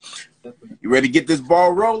You ready to get this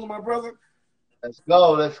ball rolling, my brother? Let's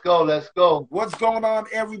go. Let's go. Let's go. What's going on,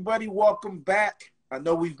 everybody? Welcome back. I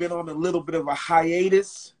know we've been on a little bit of a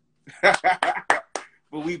hiatus,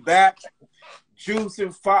 but we back. Juice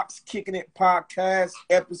and Fox Kicking It Podcast,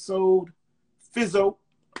 episode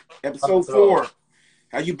 4.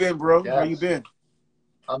 How you been, bro? Yes. How you been?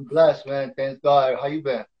 I'm blessed, man. Thank God. How you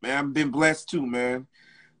been? Man, I've been blessed too, man.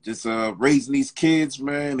 Just raising these kids,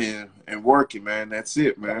 man, and working, man. That's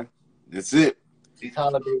it, man. That's it.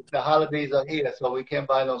 The holidays are here, so we can't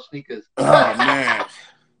buy no sneakers. Oh, man.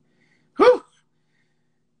 Whew.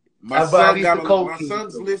 My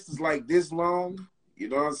son's list is like this long. You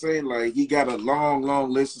know what I'm saying? Like, he got a long, long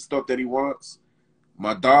list of stuff that he wants.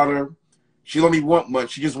 My daughter, she don't even want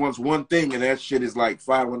much. She just wants one thing, and that shit is like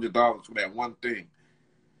 $500 for that one thing.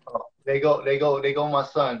 Oh, they go. My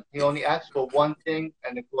son. He only asked for one thing,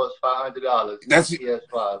 and it costs $500. That's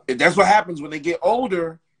PS5. That's what happens when they get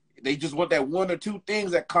older. They just want that one or two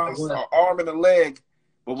things that cost an arm and a leg.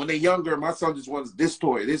 But when they're younger, my son just wants this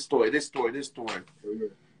toy, this toy, this toy, this toy. Mm-hmm.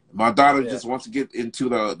 My daughter just wants to get into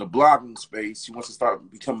the blogging space. She wants to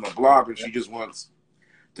start becoming a blogger. Yeah. She just wants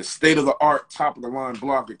the state-of-the-art, top-of-the-line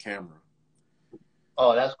blogger camera.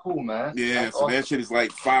 Oh, that's cool, man. Yeah, that's so awesome. that shit is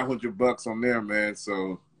like $500 on there, man.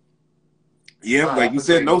 So, yeah, like you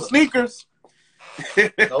said, no sneakers.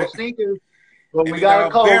 No sneakers. Well, we got a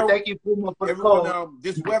code. Thank you, Puma, for the code.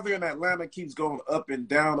 This weather in Atlanta keeps going up and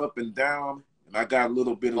down, up and down. And I got a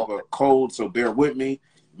little bit of a cold, so bear with me.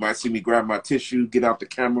 You might see me grab my tissue, get out the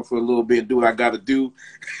camera for a little bit, and do what I got to do.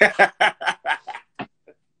 But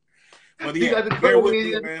yeah, bear with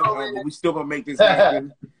me, man. But we still going to make this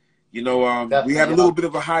happen. You know, we had a little bit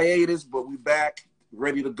of a hiatus, but we back,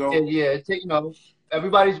 ready to go. Yeah, you know,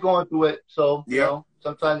 everybody's going through it. So, you know,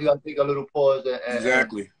 sometimes you got to take a little pause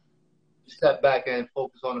and step back and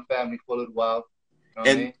focus on the family for a little while. You know what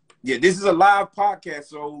I mean? Yeah, this is a live podcast,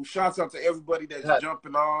 so shouts out to everybody that's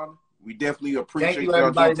jumping on. We definitely appreciate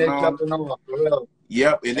y'all jumping on. For real.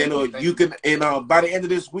 Yep, and then you can, and by the end of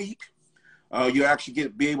this week, you'll actually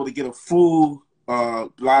be able to get a full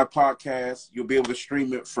live podcast. You'll be able to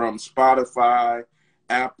stream it from Spotify,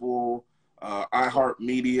 Apple,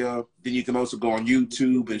 iHeartMedia. Then you can also go on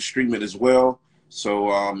YouTube and stream it as well.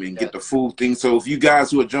 So, and get the full thing. So if you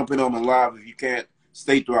guys who are jumping on the live, if you can't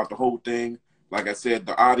stay throughout the whole thing, like I said,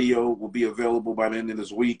 the audio will be available by the end of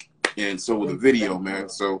this week, and so will the video, man.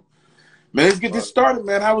 So, man, let's get this started,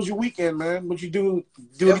 man. How was your weekend, man? What you do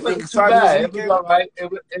anything exciting this weekend? It was all right.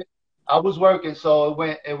 I was working, so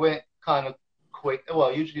it went kind of quick.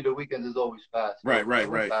 Well, usually the weekends is always fast. Right.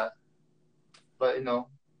 Fast. But, you know,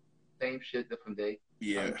 same shit, different day.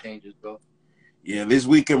 Yeah. Time changes, bro. Yeah, this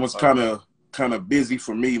weekend was kind of busy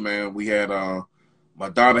for me, man. We had my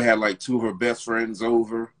daughter had like 2 of her best friends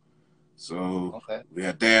over. So we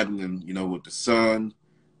had that, and then, you know, with the son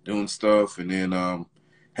doing stuff, and then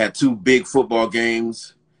had 2 big football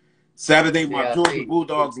games. Saturday, my Georgia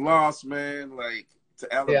Bulldogs lost, man, like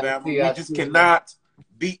to Alabama. We just cannot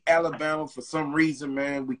beat Alabama for some reason,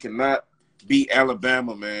 man. We cannot beat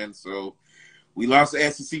Alabama, man. So we lost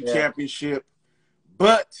the SEC championship.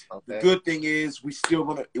 But the good thing is we're still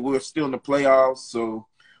in the playoffs, so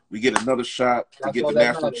we get another shot to get the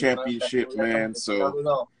national championship, man.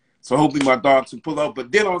 So hopefully my dogs can pull up.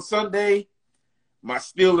 But then on Sunday, my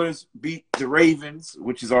Steelers beat the Ravens,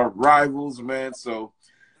 which is our rivals, man. So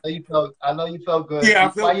I know you felt good. Yeah, I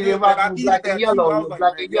felt good. Man. I black and yellow.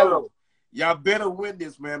 Black and yellow. Y'all better win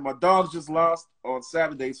this, man. My dogs just lost on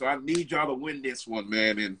Saturday, so I need y'all to win this one,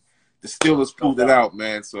 man. And the Steelers pulled it out,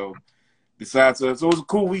 man. So besides, so it was a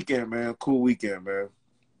cool weekend, man. Cool weekend, man.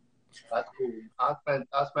 That's cool.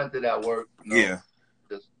 I spent it at work. You know? Yeah.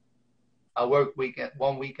 I work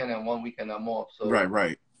one weekend and I'm off. So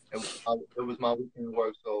right. It was my weekend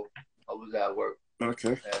work, so I was at work.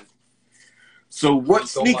 Okay. And so what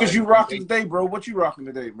sneakers you rocking today, bro? What you rocking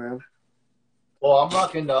today, man? Well, I'm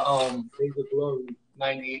rocking the Blazer Glory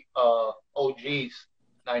 90 OGs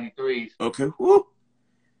 93s. Okay. Woo.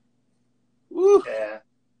 Yeah.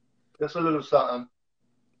 Just a little something.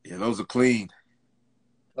 Yeah, those are clean.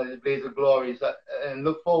 The Blazer Glories, and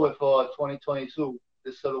look forward for 2022.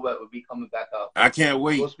 This silhouette will be coming back out. I can't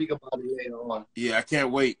wait. We'll speak about it later on. Yeah, I can't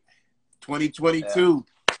wait. 2022,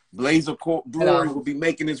 Blazer Glory will be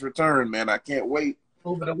making his return, man. I can't wait.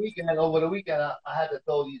 Over the weekend, I had to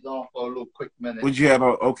throw these on for a little quick minute. Would you have?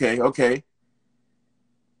 Okay.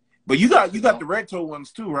 But you got the red toe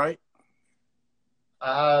ones too, right?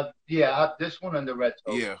 I have this one and the red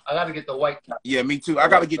toe. Yeah. I got to get the white toe. Yeah, me too. I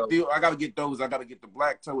got to get those. I got to get the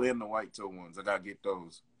black toe and the white toe ones. I got to get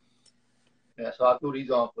those. Yeah, so I threw these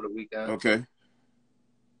on for the weekend. Okay.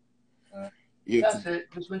 Yeah. That's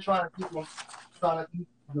it. Just been trying to keep them,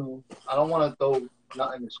 you know, I don't want to throw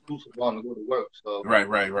nothing exclusive on to go to work. So right.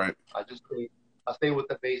 I stay with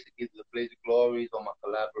the basic, either the Blazer Glories or my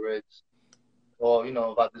collaborates, or you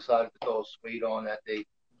know, if I decided to throw a suede on that day,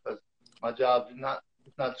 because my job is not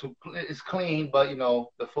too it's clean, but you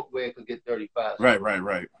know, the footwear could get dirty fast.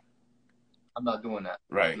 Right. I'm not doing that.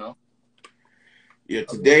 Right. You know? Yeah.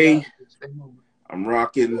 Today I'm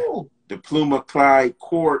rocking the Puma Clyde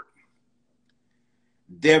Court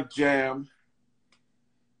Def Jam.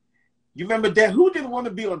 You remember that? Who didn't want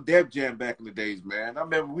to be on Def Jam back in the days, man? I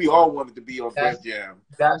remember we all wanted to be on Def Jam.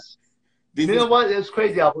 You know what? It's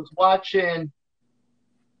crazy. I was watching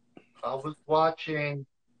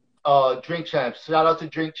Drink Champs. Shout out to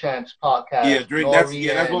Drink Champs podcast.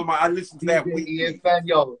 Yeah, that's one of my. I listened to that weekly.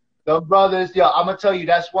 Yo, the brothers. Yo, I'm gonna tell you,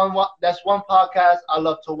 that's one podcast I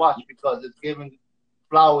love to watch because it's giving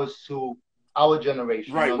flowers to our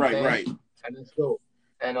generation. Right, you know right. And it's dope.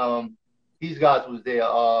 And these guys was there.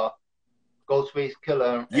 Ghostface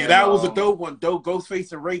Killer. Yeah, that was a dope one.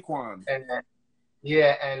 Ghostface and Raekwon.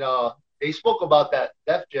 And they spoke about that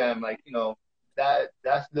Def Jam, like, you know,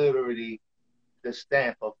 that's literally the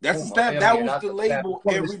stamp of That's Puma. the stamp. That was the label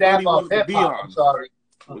everybody wanted to be on. I'm sorry.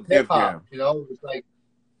 With Def Jam. You know, it was like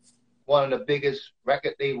one of the biggest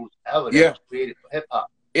record labels ever that was created for hip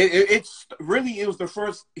hop. It was the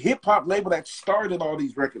first hip hop label that started all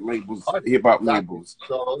these record labels, hip hop labels.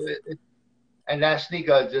 So and that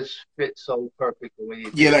sneaker just fits so perfect the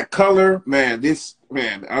way that color, man.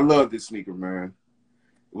 I love this sneaker, man.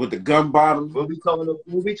 With the gum bottom. We'll be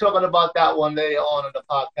talking about that one later on in the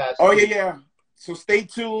podcast. Oh yeah. So stay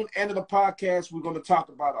tuned. End of the podcast, we're going to talk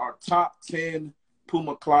about our top 10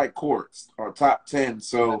 Puma Clyde Courts. Our top 10.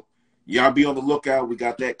 So y'all be on the lookout. We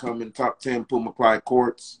got that coming. Top 10 Puma Clyde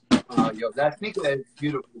Courts. Yo, that sneaker is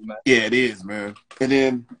beautiful, man. Yeah, it is, man. And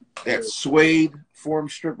then that suede form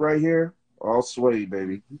strip right here. All suede,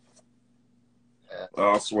 baby. Yeah.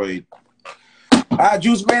 All suede. All right,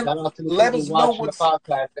 Juice, man. Let us know what's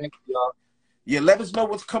podcast. Thank you, y'all. Yeah, let us know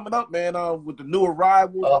what's coming up, man. With the new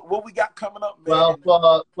arrival, what we got coming up, man.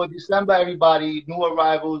 Well, for December, everybody, new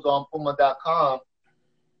arrivals on Puma.com.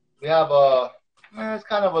 We have it's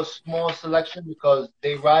kind of a small selection because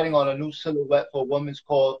they're riding on a new silhouette for women's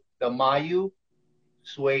called the Mayu,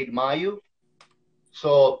 suede Mayu.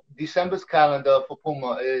 So December's calendar for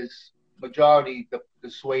Puma is majority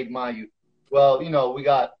the suede Mayu. Well, you know, we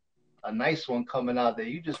got a nice one coming out that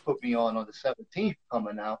you just put me on the 17th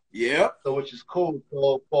coming out. Yeah. So which is cool.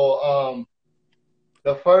 So for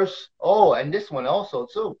the first and this one also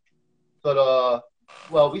too. So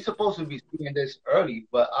we supposed to be seeing this early,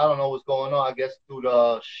 but I don't know what's going on. I guess through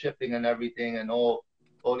the shipping and everything and all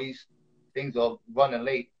these things are running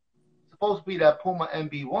late. It's supposed to be that Puma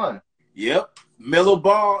MB1. Yep. LaMelo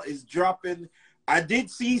Ball is dropping. I did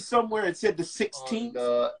see somewhere it said the 16th. On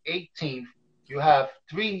the 18th, you have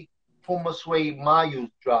 3 Puma suede Mayus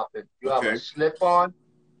dropping. You have a slip-on.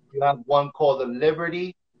 You have one called the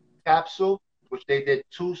Liberty capsule, which they did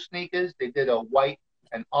 2 sneakers. They did a white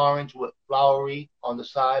and orange with flowery on the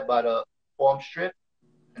side by the form strip.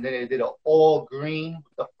 And then they did an all green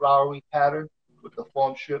with the flowery pattern with the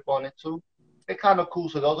form strip on it too. They're kind of cool.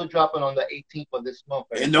 So those are dropping on the 18th of this month.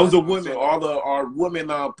 And those are women. All our women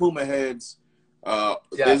Puma heads.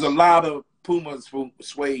 There's a lot of Pumas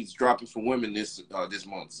suedes dropping for women this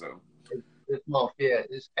month. So this month, yeah.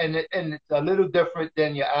 And it's a little different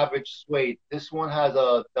than your average suede. This one has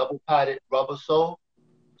a double padded rubber sole,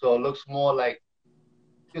 so it looks more like,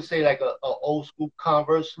 you could say, like a old school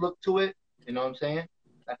Converse look to it. You know what I'm saying?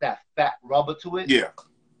 Like that fat rubber to it. Yeah.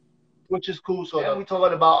 Which is cool. So then we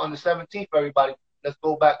talking about on the 17th, everybody. Let's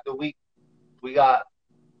go back the week. We got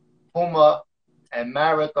Puma and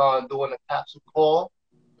Marathon doing a capsule call,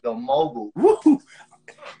 the Mogul. Woo!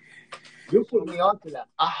 You put me onto that.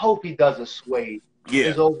 I hope he does a suede. Yeah.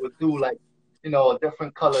 It's overdue, like, you know, a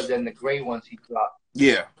different color than the gray ones he dropped.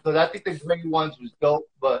 Yeah. Because I think the gray ones was dope,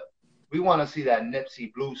 but we want to see that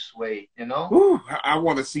Nipsey blue suede, you know? Woo, I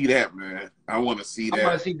want to see that, man. I want to see that.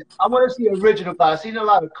 I want to see original. I've seen a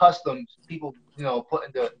lot of customs people, you know,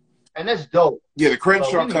 putting and that's dope. Yeah, the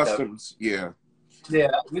Crenshaw customs. Yeah. Yeah,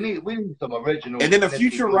 we need some original. And then the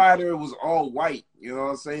Future Rider was all white. You know what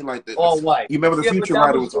I'm saying? Like all white. You remember the Future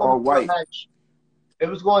Rider was all white. It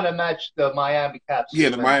was going to match the Miami capsule. Yeah,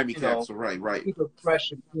 the Miami capsule. Right. Keep it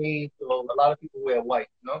fresh and clean. So a lot of people wear white.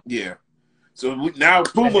 You know? Yeah. So now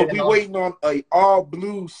Puma, we waiting on a all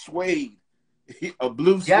blue suede, a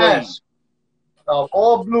blue suede. Yes.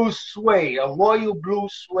 All blue suede, a royal blue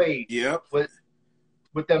suede. Yep. With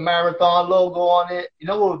with the marathon logo on it. You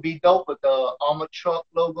know what would be dope with the armor truck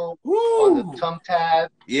logo on the tongue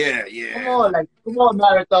tab? Yeah. Come on,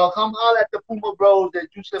 marathon, come holler at the Puma Bros that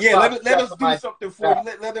you should let us do something for you.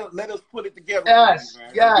 Let us put it together for you, man.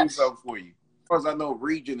 Let's do something for you. As far as I know,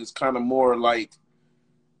 Region is kind of more like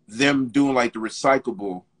them doing like the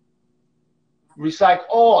recyclable. It's the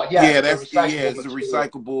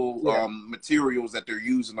recyclable materials that they're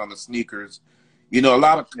using on the sneakers. You know, a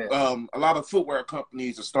lot of footwear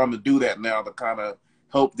companies are starting to do that now to kind of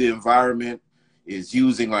help the environment. Is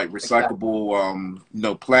using like recyclable,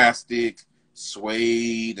 plastic,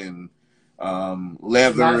 suede, and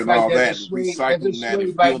leather and all that, and recycling that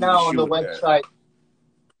and right now on the website.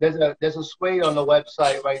 There's a suede on the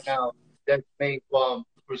website right now that's made from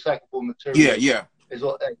recyclable material. Yeah. It's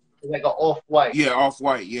like an off-white. Yeah,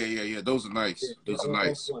 off-white. Yeah. Those are nice. Those are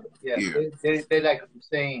nice. Yeah. They like the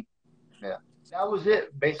same. Yeah. That was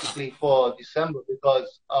it basically for December,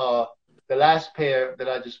 because the last pair that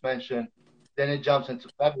I just mentioned, then it jumps into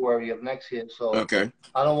February of next year. So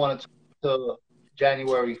I don't want to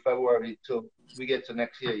January, February till we get to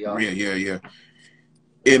next year, y'all. Yeah.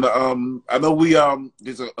 And I know we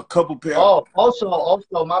there's a couple pairs. Oh,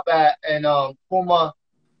 also my bad. And Puma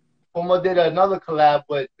did another collab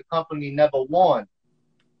with the company Never Worn.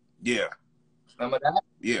 Yeah. Remember that?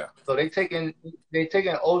 Yeah. So they taking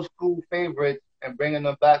old school favorites and bringing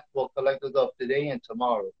them back for collectors of today and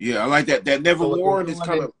tomorrow. Yeah, I like that. That Never Worn is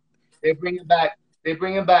kind of. They're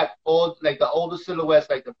bringing back all like the older silhouettes,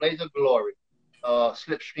 like the Blazer Glory,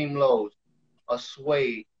 Slipstream Lows, a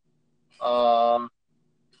Suede.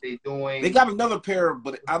 They got another pair,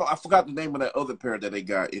 but I forgot the name of that other pair that they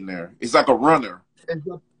got in there. It's like a runner.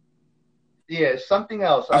 Something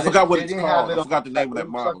else. I forgot what it's called. I forgot the name of that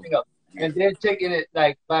model. Yeah. And they're taking it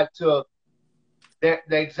like back to the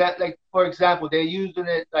exact, like, for example, they're using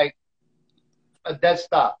it like a dead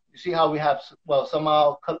stop. You see how we have,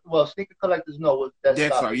 sneaker collectors know what dead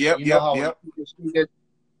stop is. Yep. Sneakers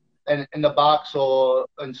in the box or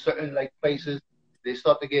in certain like places, they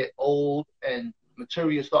start to get old and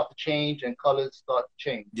materials start to change and colors start to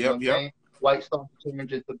change. You know what I'm saying? White starts to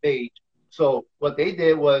change into beige. So what they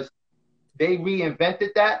did was they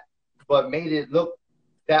reinvented that, but made it look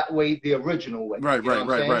that way, the original way.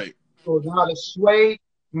 Right. So now the suede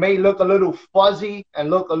may look a little fuzzy and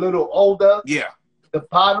look a little older. Yeah. The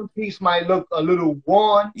bottom piece might look a little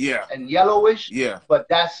worn and yellowish. Yeah. But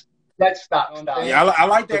that's stock. Yeah, I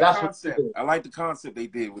like that concept. I like the concept they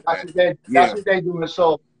did with that. That's what they're doing.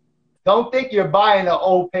 So don't think you're buying an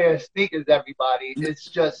old pair of sneakers, everybody. It's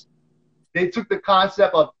just they took the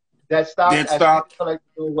concept of dead stock.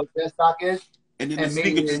 What dead stock is. And then the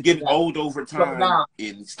sneaker just getting old over time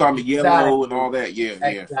and starting to yellow and all that. Yeah.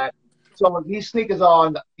 Exactly. So these sneakers were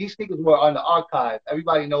on the archive.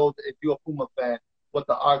 Everybody knows, if you're a Puma fan, what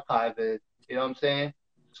the archive is. You know what I'm saying?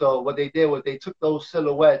 So what they did was they took those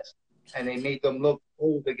silhouettes and they made them look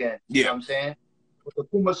old again. You know what I'm saying? But the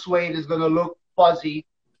Puma suede is gonna look fuzzy.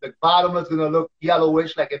 The bottom is gonna look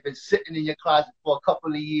yellowish, like if it's sitting in your closet for a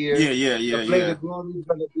couple of years. The Blazer Glory is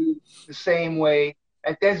gonna be the same way.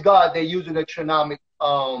 And thank God they're using a Trinomic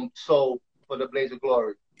sole for the Blazer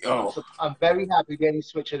Glory. Oh. So I'm very happy they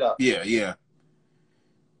switch it up. Yeah,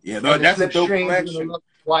 no, that's a dope collection. Look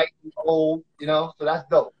white and old, so that's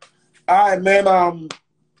dope. All right, man.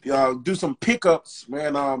 Do some pickups,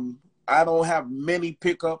 man. I don't have many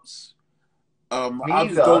pickups. I'll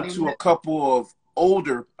just go to a couple of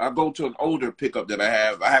older. I'll go to an older pickup that I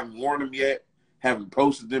have. I haven't worn them yet. Haven't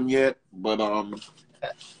posted them yet, but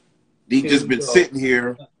these just been sitting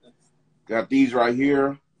here. Got these right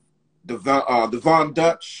here. The Von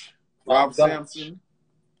Dutch, Rob Sampson.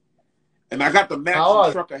 And I got the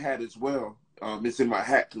matching trucker hat as well. It's in my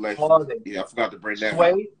hat collection. Yeah, I forgot to bring that.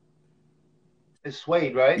 Suede? It's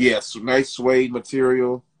suede, right? Yes, nice suede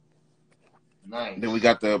material. Nice. And then we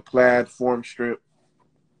got the plaid form strip.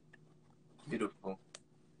 Beautiful.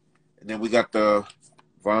 And then we got the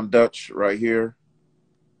Von Dutch right here.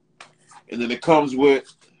 And then it comes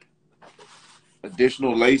with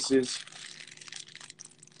additional laces.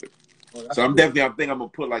 So I think I'm gonna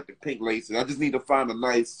put like the pink laces. I just need to find a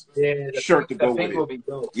nice shirt to go with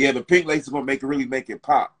it. Yeah, the pink laces gonna really make it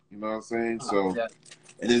pop. You know what I'm saying? So,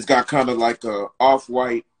 and it's got kind of like a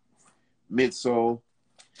off-white midsole,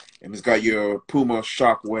 and it's got your Puma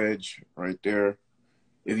shock wedge right there.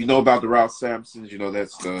 If you know about the Ralph Sampsons, you know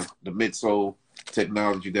that's the midsole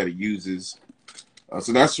technology that it uses.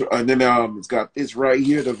 So that's, and then it's got this right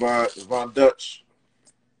here, the Von Dutch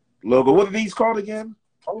logo. What are these called again?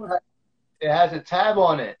 It has a tab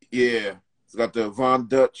on it. Yeah, it's got the Von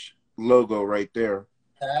Dutch logo right there.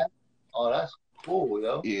 Tab? Oh, that's cool,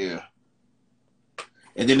 yo. Yeah.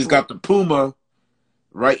 And then it's got the Puma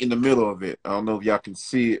right in the middle of it. I don't know if y'all can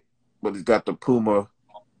see it, but it's got the Puma.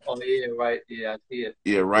 Oh yeah, right. Yeah, I see it.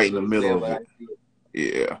 Yeah, right in the middle of it.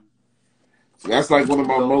 Yeah. So that's like one of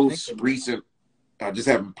my most recent. I just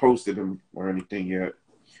haven't posted them or anything yet.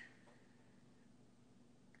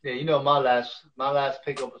 Yeah, you know, my last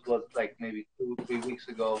pickup was like maybe 2-3 weeks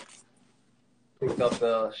ago. Picked up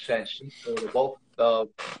the Shanxi, both the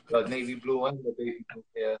navy blue and the baby blue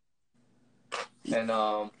pair, and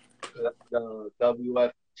the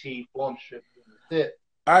WFT form strip. That's it.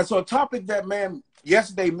 All right, so a topic that, man,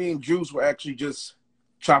 yesterday me and Juice were actually just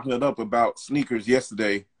chopping it up about sneakers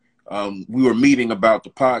yesterday. We were meeting about the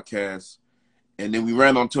podcast, and then we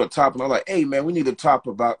ran onto a topic, and I was like, hey, man, we need to talk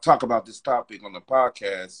about this topic on the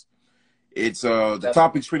podcast. It's the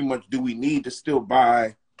topic's pretty much, do we need to still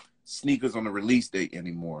buy sneakers on the release date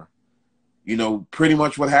anymore? You know, pretty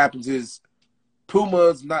much what happens is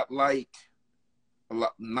Puma's not like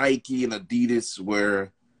Nike and Adidas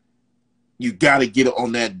where you got to get it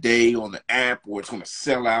on that day on the app or it's going to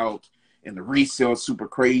sell out and the resale is super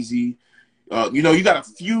crazy. You know, you got a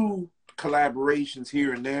few collaborations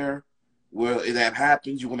here and there where that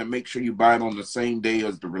happens. You want to make sure you buy it on the same day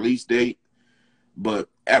as the release date. But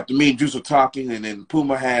after me and Juice were talking, and then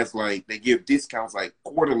Puma has, like, they give discounts, like,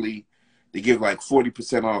 quarterly. They give, like,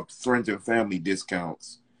 40% off friends and family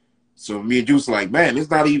discounts. So me and Juice are like, man,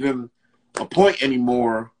 it's not even a point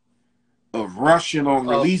anymore of rushing on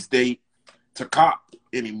release date to cop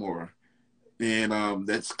anymore. And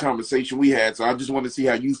that's a conversation we had. So I just want to see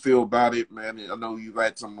how you feel about it, man. I know you've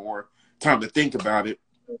had some more time to think about it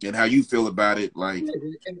and how you feel about it. Like,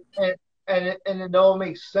 and it all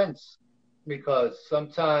makes sense. Because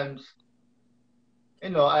sometimes, you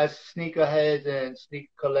know, as sneakerheads and sneaker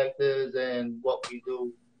collectors and what we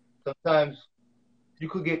do, sometimes you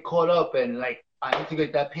could get caught up and, like, I need to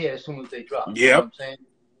get that pair as soon as they drop. Yep. You know what I'm saying?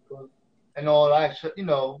 And all that, you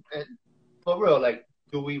know, and for real, like,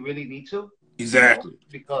 do we really need to? Exactly. You know?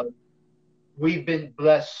 Because we've been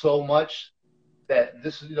blessed so much that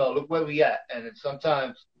this is, you know, look where we at. And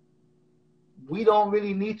sometimes we don't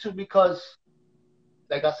really need to because,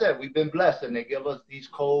 like I said, we've been blessed, and they give us these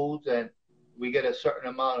codes, and we get a certain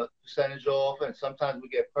amount of percentage off, and sometimes we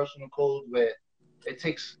get personal codes where it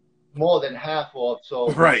takes more than half off.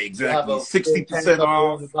 So right, exactly, 60%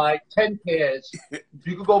 off. You buy 10 pairs.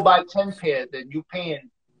 You could go buy 10 pairs, and you paying.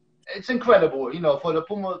 It's incredible, you know, for the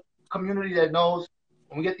Puma community that knows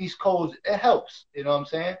when we get these codes, it helps. You know what I'm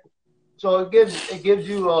saying? So it gives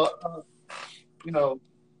you a you know,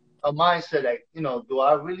 a mindset that, you know, do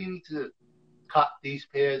I really need to cop these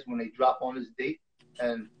pairs when they drop on this date?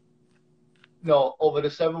 And, you know, over the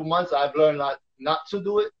several months, I've learned not to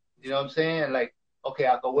do it. You know what I'm saying? Like, okay,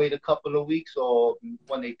 I can wait a couple of weeks or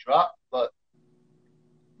when they drop, but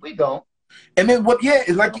we don't. And then what? Yeah,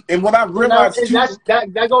 it's like, and what I realized too.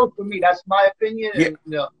 That goes for me. That's my opinion. Yeah. And,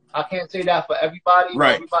 you know, I can't say that for everybody.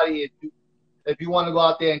 Right. Everybody, if you want to go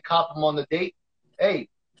out there and cop them on the date, hey,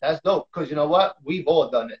 that's dope, because you know what? We've all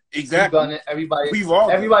done it. Exactly. We've done it.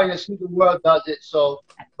 Everybody in the sneaker world does it. So,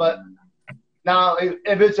 but now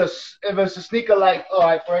if it's a sneaker like, all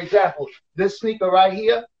right, for example, this sneaker right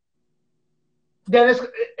here, then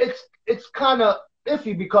it's kind of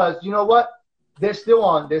iffy because you know what? They're still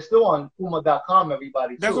on Puma.com.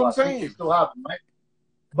 Everybody. That's what I'm saying. They still have them, right?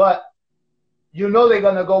 But you know they're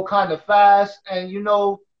gonna go kind of fast, and you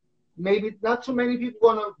know, maybe not too many people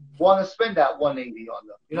gonna want to spend that 180 on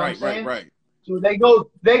them. You know what I'm saying? Right. So there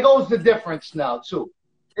goes the difference now too.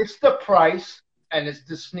 It's the price and it's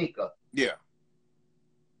the sneaker. Yeah.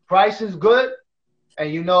 Price is good,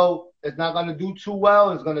 and you know it's not gonna do too well.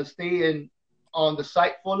 It's gonna stay on the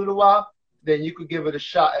site for a little while. Then you could give it a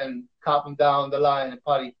shot and cop them down the line and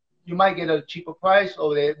probably you might get a cheaper price,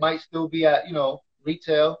 or they might still be at, you know,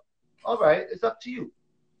 retail. All right, it's up to you.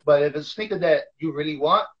 But if it's a sneaker that you really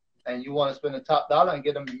want, and you want to spend the top dollar and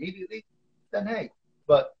get them immediately, then hey.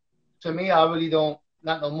 But to me, I really don't,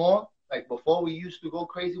 not no more. Like before, we used to go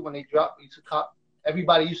crazy when they drop. We used to cop.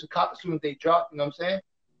 Everybody used to cop as soon as they drop. You know what I'm saying?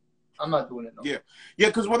 I'm not doing it no more. Yeah,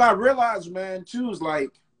 because what I realized, man, too, is like,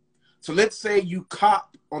 so let's say you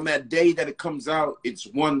cop on that day that it comes out, it's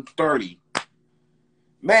 130.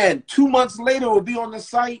 Man, 2 months later, it'll be on the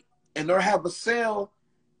site, and they'll have a sale,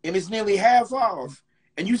 and it's nearly half off.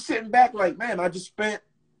 And you sitting back like, man, I just spent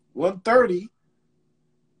 130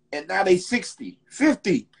 and now they 60,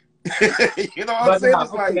 50. You know what I'm saying?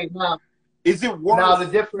 It's like, now, is it worth? Now the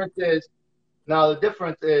difference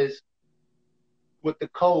is with the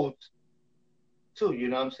codes too, you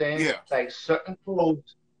know what I'm saying? Yeah. Like certain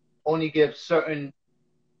codes only give certain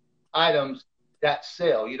items that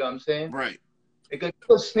sale, you know what I'm saying? Right. Because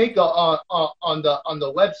a sneaker on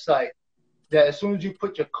the website that as soon as you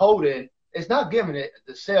put your code in, it's not giving it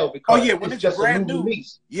the sale because when it's just brand a new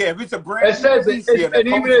release. Yeah, if it's a brand new release,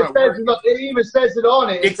 it even says it on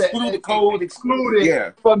it. Exclude code,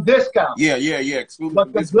 excluded from discount. Yeah, excluded.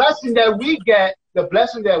 But the blessing that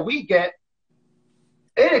we get,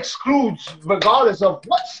 it excludes regardless of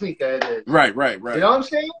what sneaker it is. Right. You know what I'm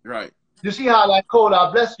saying? Right. You see how that code I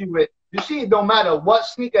bless you with? You see, it don't matter what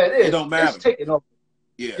sneaker it is. It don't matter. It's taken over.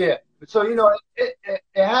 Yeah. So you know, it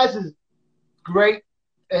has its great.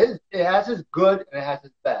 It has its good and it has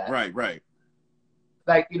its bad. Right.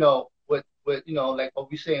 Like, you know, with you know, like what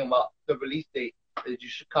we're saying about the release date is you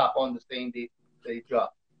should cop on the same date they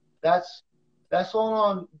drop. That's all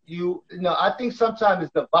on you. You know, I think sometimes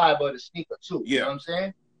it's the vibe of the sneaker too. Yeah. You know what I'm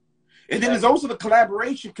saying? And then there's also the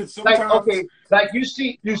collaboration because sometimes like you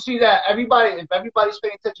see that if everybody's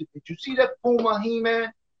paying attention, did you see that Puma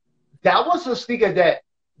He-Man? That was a sneaker that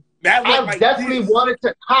I definitely wanted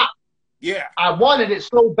to cop. Yeah. I wanted it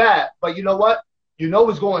so bad, but you know what? You know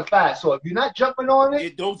it's going fast. So if you're not jumping on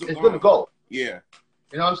it, it's going to go. Yeah.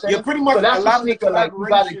 You know what I'm saying? Yeah, pretty much. So that's a sneaker like you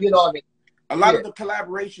got to get on it. A lot of the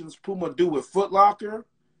collaborations Puma do with Foot Locker,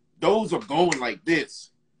 those are going like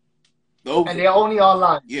this. And they're only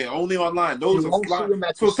online. Yeah, only online. Those are flying.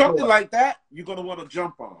 So something like that, you're going to want to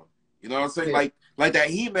jump on. You know what I'm saying? Yeah. Like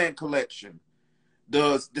that He-Man collection.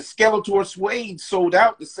 The Skeletor Suede sold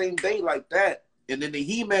out the same day like that. And then the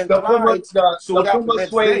He-Man Clyde sold out the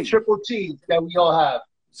next day. Triple T's that we all have.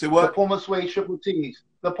 See what? The Puma Suede Triple T's.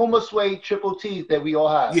 The Puma Suede Triple T's that we all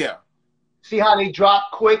have. Yeah. See how they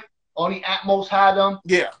drop quick? Only Atmos had them.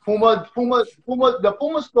 Yeah. The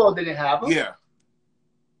Puma store didn't have them. Yeah.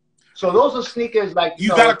 So those are sneakers like you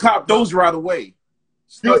gotta cop those right away.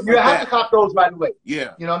 You have to cop those right away.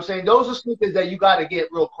 Yeah. You know what I'm saying? Those are sneakers that you gotta get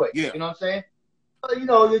real quick. Yeah. You know what I'm saying? You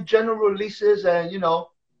know, your general releases and you know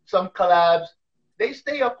some collabs. They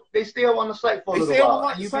stay up on the site for a little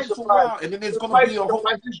while. And then there's gonna be a whole.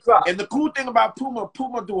 And the cool thing about Puma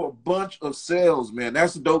do a bunch of sales, man.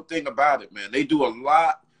 That's the dope thing about it, man. They do a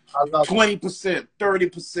lot. 20%,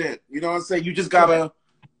 30%. You know what I'm saying? You just gotta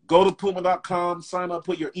go to Puma.com, sign up,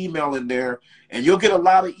 put your email in there, and you'll get a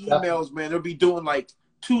lot of emails, man. They'll be doing like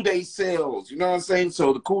 2-day sales. You know what I'm saying?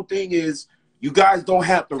 So the cool thing is you guys don't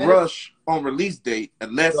have to rush on release date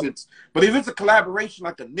unless it's. But if it's a collaboration,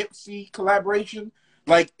 like a Nipsey collaboration,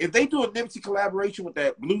 like if they do a Nipsey collaboration with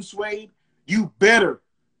that blue suede, you better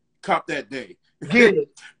cop that day. Get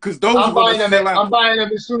it. Because those are going to sell out. I'm buying them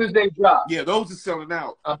as soon as they drop. Yeah, those are selling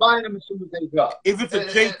out. I'm buying them as soon as they drop. If it's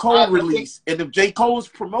a J. Cole release, and if J. Cole's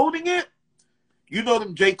promoting it, you know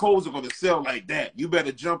them J. Cole's are going to sell like that. You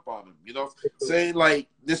better jump on them. You know what I'm saying? Like,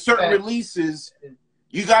 there's certain releases,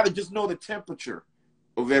 you got to just know the temperature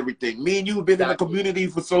of everything. Me and you have been in the community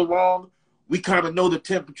for so long, we kind of know the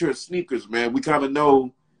temperature of sneakers, man. We kind of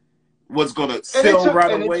know what's going to sell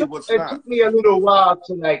right away, what's not. It took me a little while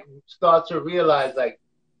to, like, start to realize, like,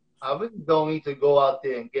 I really don't need to go out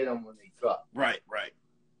there and get them when they drop. Right.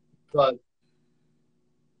 But,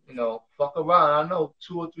 you know, fuck around. I know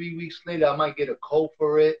 2 or 3 weeks later I might get a code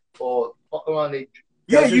for it, or fuck around. You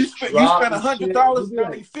spent $100,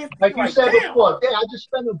 $90, $50. Like you said before, I just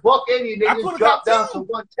spent $180 and they just dropped down to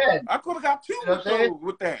 $110. I could have got two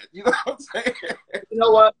with that. You know what I'm saying? You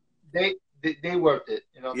know what? They worth it.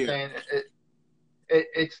 You know what I'm saying?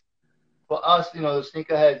 It's for us, you know, the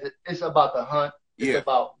sneakerheads, it's about the hunt. It's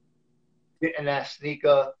about getting that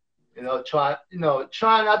sneaker, you know, trying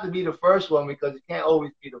not to be the first one because you can't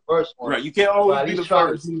always be the first one. Right, you can't always be the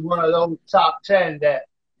first. To be one of those top 10 that,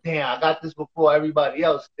 damn, I got this before everybody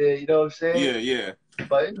else did, you know what I'm saying? Yeah.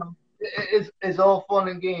 But, you know, it's all fun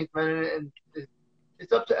and games, man, and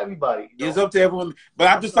it's up to everybody. You know? It's up to everyone. But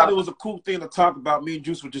I just thought it was a cool thing to talk about. Me and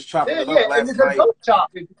Juice were just chopping it up last night. And it's a dope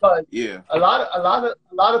topic because a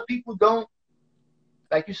lot of people don't,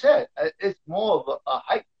 like you said, it's more of a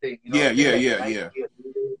hype thing. You know? Yeah.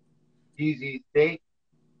 Yeezys,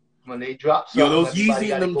 when they drop something. Yo, those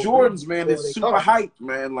Yeezy and them Jordans, man, it's super hyped,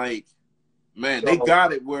 man. Like, man, they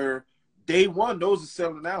got it where day one, those are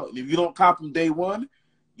selling out. And if you don't cop them day one,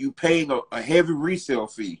 you paying a heavy resale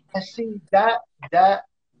fee. And see that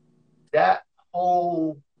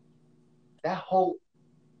whole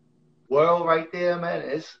world right there, man,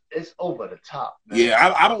 it's over the top, man.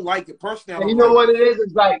 Yeah, I don't like it personally. And you know what it is?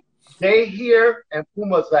 It's like they here and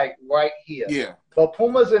Puma's like right here. Yeah. But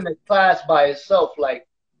Puma's in the class by itself. Like,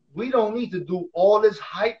 we don't need to do all this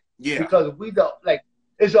hype because we don't, like,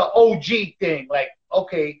 it's an OG thing. Like,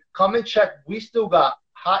 okay, come and check. We still got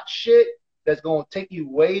hot shit that's going to take you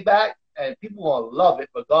way back, and people going to love it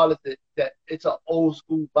regardless that it's an old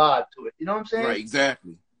school vibe to it. You know what I'm saying? Right,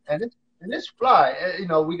 exactly. And And it's fly. You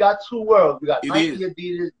know, we got two worlds. We got Nike,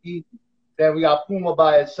 Adidas, Yeezy. Then we got Puma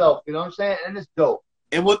by itself. You know what I'm saying? And it's dope.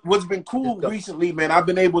 And what's been cool recently, man, I've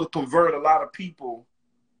been able to convert a lot of people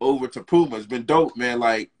over to Puma. It's been dope, man.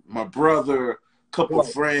 Like my brother, a couple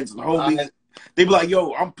of friends and homies, they be like,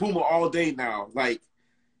 yo, I'm Puma all day now. Like,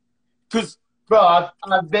 cause bro,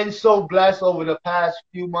 I've been so blessed over the past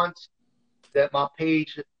few months that my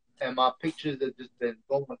page and my pictures have just been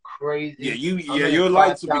going crazy. Yeah, your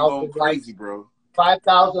likes have been going crazy, bro.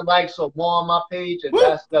 5,000 likes or more on my page, and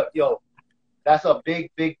that's a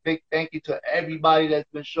big thank you to everybody that's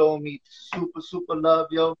been showing me super love,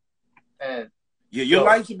 yo. And yeah, your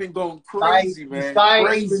likes have been going crazy, man.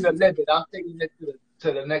 Crazy. The limit. I'm taking it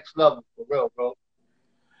to the next level for real, bro.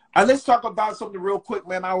 Let's talk about something real quick,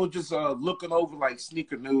 man. I was just looking over like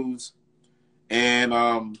sneaker news,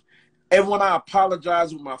 and everyone, I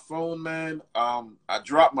apologize with my phone, man. I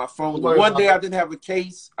dropped my phone. The one day I didn't have a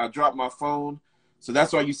case, I dropped my phone. So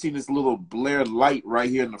that's why you see this little blare light right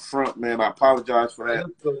here in the front, man. I apologize for that.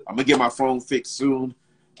 I'm going to get my phone fixed soon.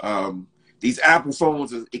 These Apple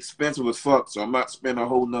phones are expensive as fuck, so I'm not spending a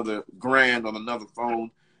whole nother grand on another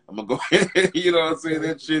phone. I'm going to go ahead, you know what I'm saying?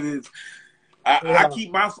 That shit is... I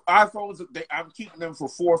keep my iPhones, I'm keeping them for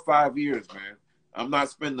 4 or 5 years, man. I'm not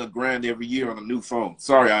spending a grand every year on a new phone.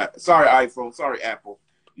 Sorry, iPhone. Sorry, Apple.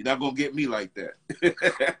 You're not going to get me like that.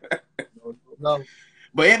 No.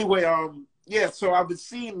 But anyway, yeah, so I've been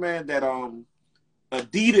seeing, man, that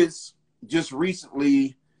Adidas just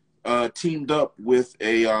recently teamed up with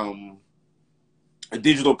a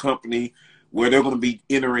digital company where they're going to be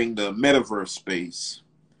entering the metaverse space.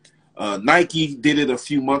 Nike did it a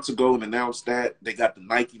few months ago and announced that they got the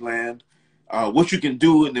Nike Land. What you can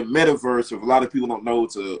do in the metaverse, if a lot of people don't know,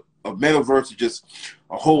 it's a metaverse is just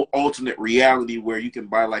a whole alternate reality where you can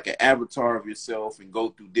buy like an avatar of yourself and go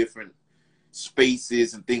through different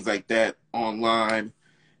spaces and things like that online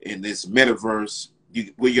in this metaverse.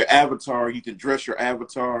 With your avatar, you can dress your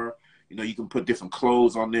avatar. You know, you can put different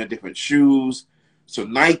clothes on there, different shoes. So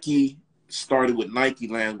Nike started with Nike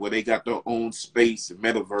Land, where they got their own space and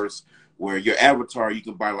metaverse where your avatar, you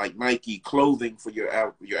can buy like Nike clothing for your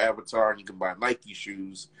avatar, and you can buy Nike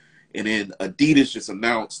shoes. And then Adidas just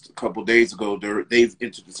announced a couple days ago they've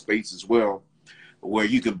entered the space as well, where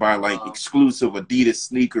you can buy like exclusive Adidas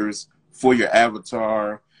sneakers for your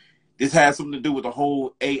avatar. This has something to do with the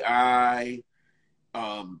whole AI,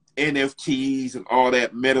 NFTs, and all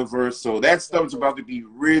that metaverse. So that stuff's about to be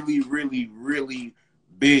really, really, really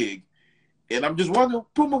big. And I'm just wondering,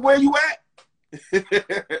 Puma, where you at?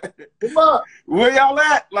 Puma, where y'all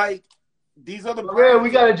at? Like, these other brands, we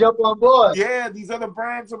gotta jump on board. Yeah, these other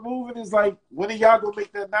brands are moving. It's like, when are y'all gonna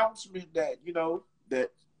make the announcement that you're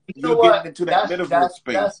getting into that metaverse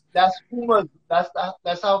space? That's Puma.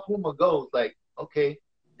 That's how Puma goes. Like, okay,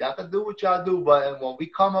 y'all can do what y'all do, but when we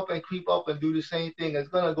come up and creep up and do the same thing, it's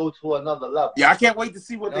gonna go to another level. Yeah, I can't wait to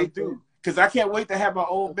see what they do, because I can't wait to have my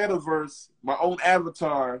own metaverse, my own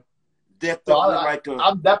avatar.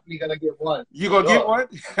 I'm definitely gonna get one. You gonna get one?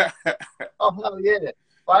 Oh hell yeah!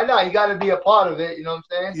 Why not? You gotta be a part of it. You know what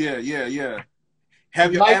I'm saying? Yeah.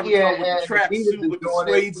 Have your avatar with the trap suit with the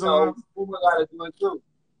suede on. Puma gotta do it too.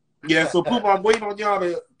 Yeah, so Puma, I'm waiting on y'all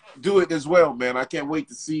to do it as well, man. I can't wait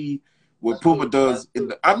to see what Puma does.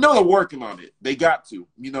 I know they're working on it. They got to.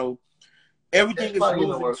 You know, everything is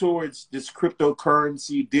moving towards this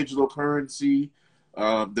cryptocurrency, digital currency,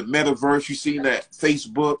 the metaverse. You seen that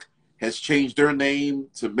Facebook has changed their name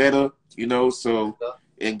to Meta, you know, so,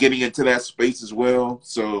 and getting into that space as well.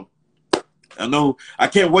 So I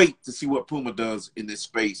can't wait to see what Puma does in this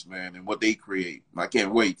space, man, and what they create. I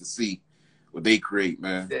can't wait to see what they create,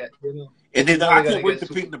 man. Yeah, and then I can't wait to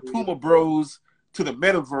bring the Puma Bros to the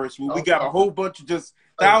metaverse, where we got a whole bunch of just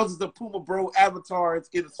thousands of Puma Bro avatars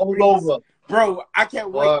in the space. All over. Bro, I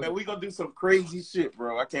can't wait, man. We're going to do some crazy shit,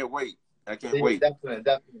 bro. I can't wait. Wait.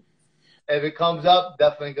 Definitely. If it comes up,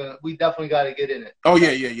 we definitely got to get in it. Oh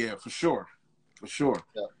yeah, for sure. Yeah.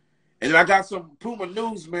 And then I got some Puma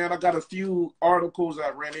news, man. I got a few articles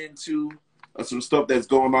I ran into, some stuff that's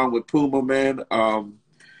going on with Puma, man.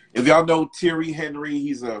 If y'all know Thierry Henry,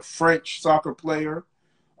 he's a French soccer player,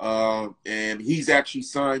 and he's actually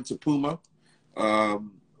signed to Puma.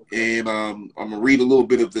 I'm gonna read a little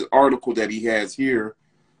bit of the article that he has here.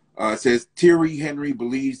 It says, Thierry Henry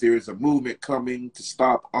believes there is a movement coming to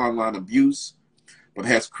stop online abuse, but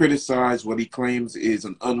has criticized what he claims is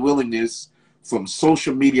an unwillingness from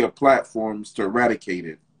social media platforms to eradicate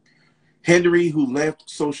it. Henry, who left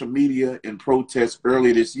social media in protest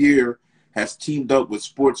earlier this year, has teamed up with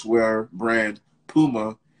sportswear brand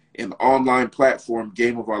Puma and online platform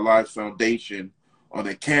Game of Our Lives Foundation on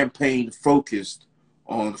a campaign focused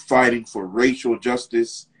on fighting for racial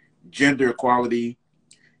justice, gender equality,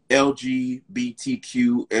 LGBTQL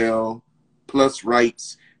plus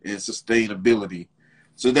rights, and sustainability.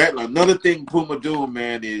 So that another thing Puma doing,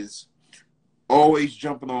 man, is always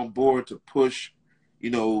jumping on board to push,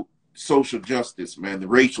 social justice, man, the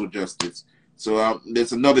racial justice. So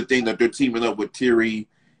there's another thing that they're teaming up with Terry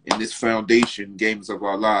in this foundation, Games of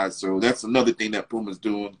Our Lives. So that's another thing that Puma's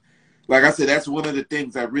doing. Like I said, that's one of the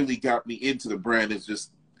things that really got me into the brand, is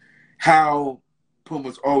just how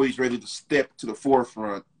Puma's always ready to step to the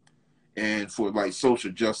forefront and for like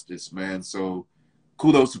social justice, man. So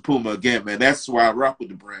kudos to Puma again, man. That's why I rock with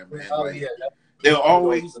the brand, man. Oh, like, yeah, they'll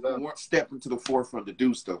always want stepping to the forefront to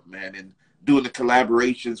do stuff, man, and doing the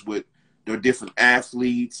collaborations with their different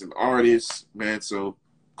athletes and artists, man. So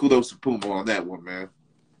kudos to Puma on that one, man.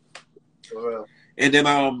 And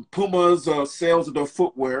then Puma's sales of their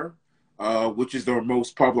footwear, which is their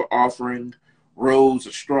most popular offering, rose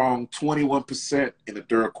a strong 21% in the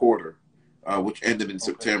third quarter, which ended in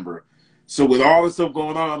September. So with all this stuff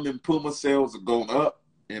going on, then Puma sales are going up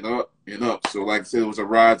and up and up. So like I said, it was a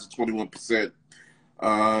rise of 21%.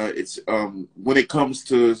 It's when it comes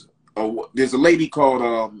to there's a lady called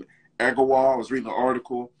Agarwal. I was reading an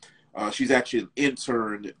article. She's actually an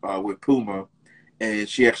intern with Puma, and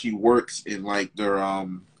she actually works in like their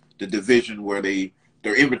the division where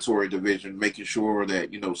their inventory division, making sure that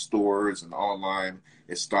stores and online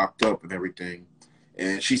is stocked up and everything.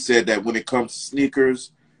 And she said that when it comes to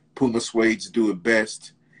sneakers, Puma suedes do it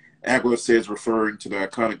best. Aguilar says, referring to the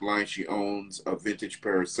iconic line she owns, a vintage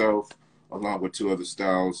pair herself, along with 2 other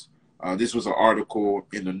styles. This was an article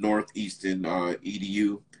in the Northeastern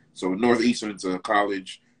EDU. So Northeastern's a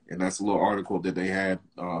college, and that's a little article that they had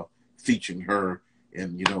featuring her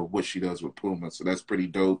and, what she does with Puma. So that's pretty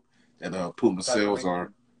dope. And Puma sales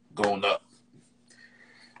are going up.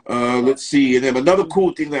 Let's see. And then another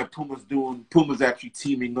cool thing that Puma's doing, Puma's actually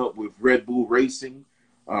teaming up with Red Bull Racing,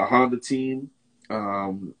 Honda team.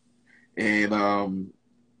 They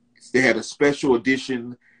had a special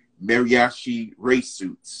edition mariachi race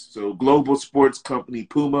suits. So global sports company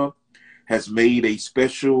Puma has made a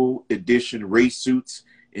special edition race suits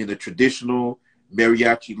in a traditional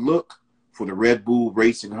mariachi look for the Red Bull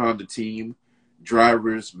Racing Honda team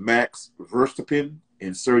drivers Max Verstappen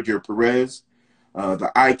and Sergio Perez.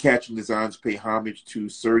 The eye-catching designs pay homage to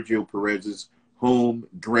Sergio Perez's home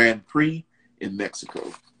Grand Prix in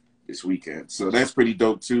Mexico this weekend. So that's pretty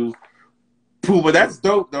dope too. Puma, that's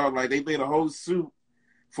dope, dog. Like, they made a whole suit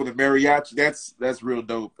for the mariachi. That's real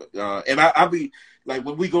dope. And I be like,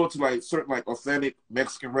 when we go to like certain like authentic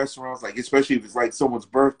Mexican restaurants, like especially if it's like someone's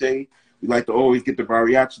birthday, we like to always get the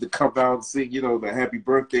mariachi to come out and sing, the happy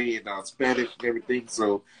birthday in Spanish and everything.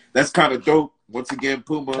 So that's kind of dope. Once again,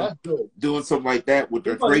 Puma doing something like that with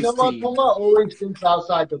their race team. Puma always thinks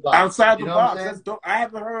outside the box. Outside the box. That's dope. I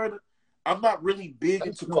haven't heard. I'm not really big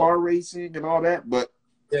into car racing and all that, but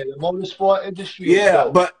yeah, the motorsport industry. Yeah,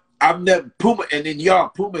 but I've never Puma, and then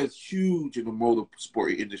Puma is huge in the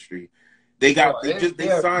motorsport industry. They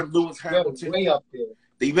signed Lewis Hamilton. Way up there.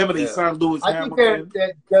 They signed Lewis Hamilton. I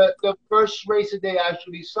think the first racer they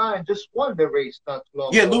actually signed just won the race not too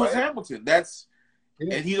long ago. Yeah, Lewis Hamilton.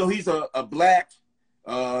 And he's a black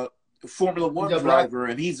Formula One driver,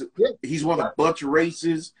 and he's won a bunch of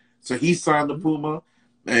races. So he signed the Puma,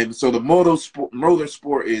 and so the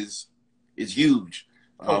motorsport is huge.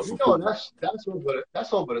 That's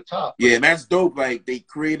over the top. Yeah, and that's dope. Like, they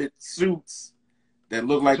created suits that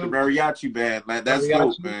look like the mariachi band. Like, that's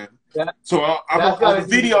dope, man. So on the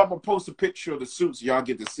video, I'm gonna post a picture of the suits. So y'all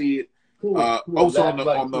get to see it. Cool. Also on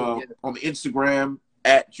the Instagram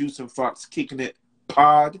at Juice and Fox Kicking It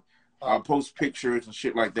Pod. I'll post pictures and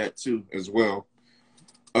shit like that too as well.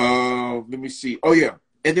 Let me see. Oh yeah,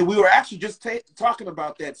 and then we were actually just talking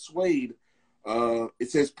about that suede. It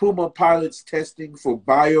says Puma pilots testing for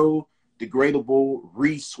biodegradable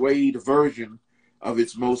re-suede version of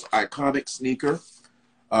its most iconic sneaker.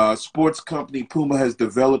 Sports company Puma has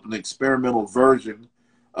developed an experimental version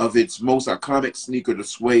of its most iconic sneaker, the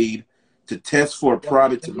suede, to test for a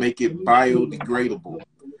product to make it biodegradable.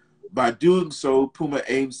 By doing so, Puma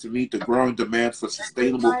aims to meet the growing demand for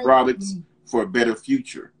sustainable products for a better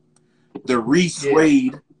future. The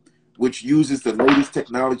re-suede, which uses the latest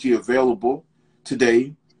technology available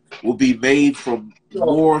today, will be made from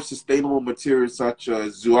more sustainable materials such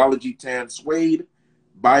as zoology tan suede,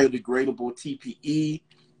 biodegradable TPE,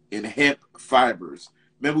 and hemp fibers.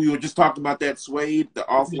 Remember, we were just talking about that suede, the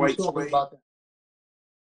off-white suede?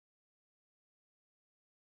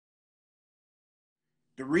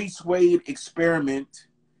 The re-suede experiment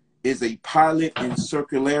is a pilot in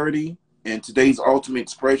circularity, and today's ultimate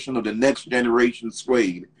expression of the next generation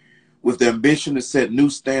suede, with the ambition to set new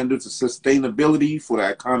standards of sustainability for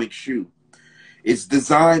the iconic shoe. It's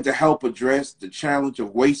designed to help address the challenge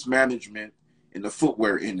of waste management in the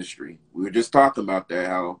footwear industry. We were just talking about that,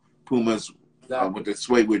 how Puma's with the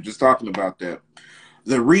suede, we were just talking about that.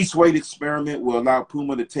 The re-suede experiment will allow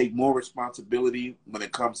Puma to take more responsibility when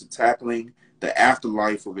it comes to tackling the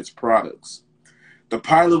afterlife of its products. The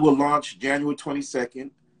pilot will launch January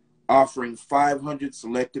 22nd, offering 500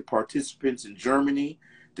 selected participants in Germany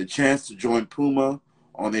the chance to join Puma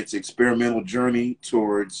on its experimental journey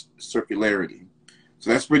towards circularity. So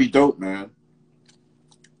that's pretty dope, man.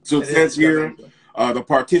 So it says here, the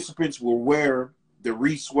participants will wear the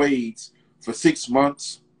re-suedes for 6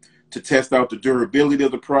 months to test out the durability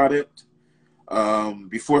of the product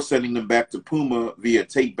before sending them back to Puma via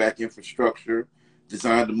take-back infrastructure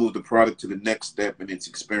designed to move the product to the next step in its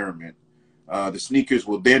experiment. The sneakers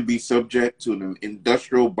will then be subject to an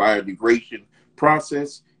industrial biodegradation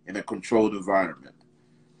process in a controlled environment.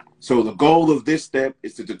 So the goal of this step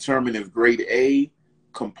is to determine if grade A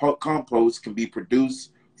compost can be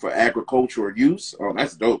produced for agricultural use. Oh,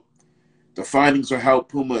 that's dope. The findings will help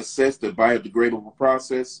Puma assess the biodegradable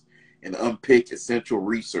process and unpick essential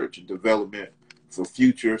research and development for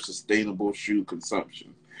future sustainable shoe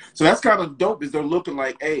consumption. So that's kind of dope, is they're looking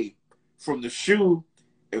like, hey, from the shoe,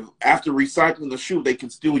 after recycling the shoe, they can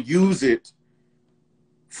still use it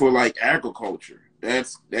for like agriculture.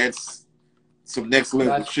 That's some next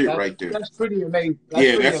level shit right there. That's pretty amazing.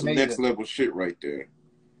 That's some next level shit right there.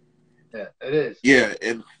 Yeah, it is. Yeah,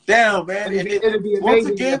 and damn, man. It'd be once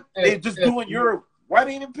again, they're just doing Europe. Why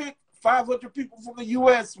they didn't pick 500 people from the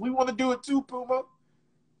U.S.? We want to do it too, Puma.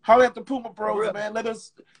 Holler at the Puma Bros, man. Let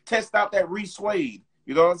us test out that re-suede.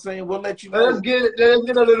 You know what I'm saying? We'll let you know. Let's get a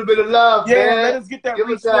little bit of love, man. Let us get that Give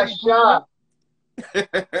us that shot.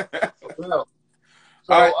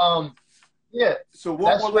 So, yeah. So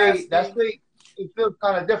what that's way it feels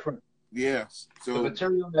kind of different. Yes. So the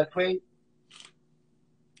material in that suede.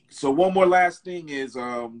 So one more last thing is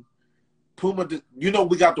Puma. You know,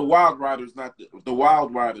 we got the Wild Riders, not the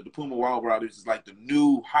Wild Rider. The Puma Wild Riders is like the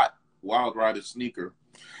new hot Wild Rider sneaker.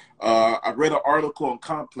 I read an article on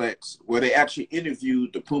Complex where they actually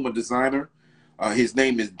interviewed the Puma designer. His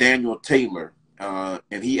name is Daniel Taylor,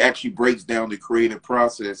 and he actually breaks down the creative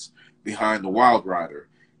process behind the Wild Rider.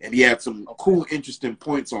 And he had some cool, interesting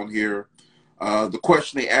points on here. The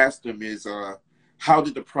question they asked him is, how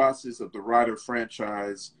did the process of the Rider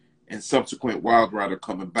franchise and subsequent Wild Rider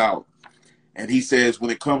come about? And he says,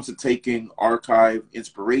 when it comes to taking archive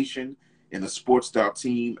inspiration in the sports style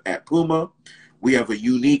team at Puma, we have a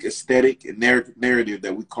unique aesthetic and narrative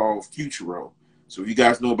that we call Futuro. So if you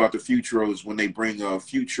guys know about the Futuros, when they bring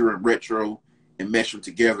future and retro and mesh them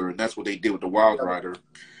together, and that's what they did with the Wild Rider.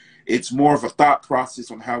 It's more of a thought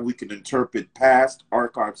process on how we can interpret past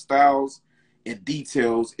archive styles and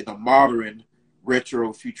details in a modern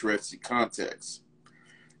retro futuristic context.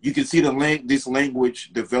 You can see this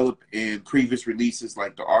language develop in previous releases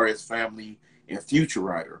like the RS Family and Future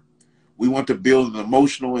Rider. We want to build an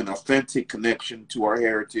emotional and authentic connection to our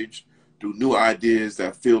heritage through new ideas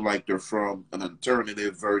that feel like they're from an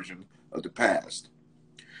alternative version of the past.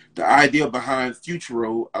 The idea behind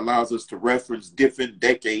Futuro allows us to reference different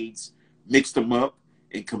decades, mix them up,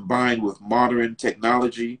 and combine with modern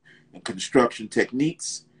technology and construction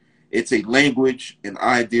techniques. It's a language and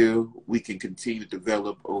idea we can continue to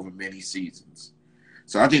develop over many seasons.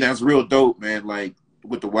 So I think that's real dope, man, like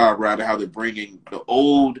with the Wild Rider, how they're bringing the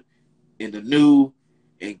old and the new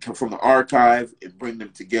and come from the archive and bring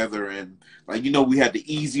them together. And like, you know, we had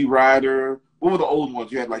the Easy Rider. What were the old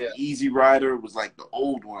ones? You had like the Easy Rider was like the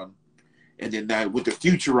old one. And then now with the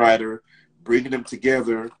Future Rider, bringing them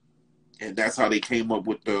together. And that's how they came up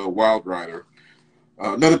with the Wild Rider.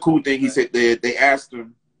 Another cool thing, he said they asked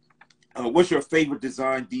him, what's your favorite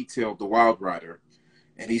design detail of the Wild Rider?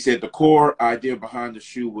 And he said the core idea behind the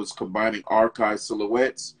shoe was combining archive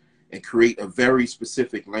silhouettes and create a very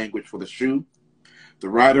specific language for the shoe. The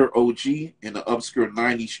Rider OG and the obscure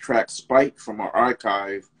 90s track Spike from our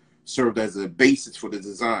archive served as a basis for the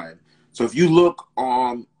design. So if you look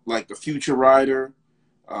on like the Future Rider,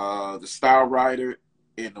 the Style Rider,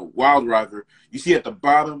 and the Wild Rider, you see at the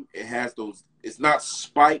bottom it has those, it's not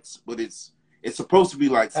spikes, but it's supposed to be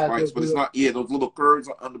like spikes, but it's not. Yeah, those little curves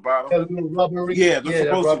on the bottom. Yeah, they're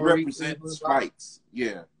supposed to represent spikes.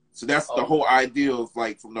 Yeah. So that's the whole idea of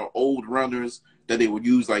like from the old runners that they would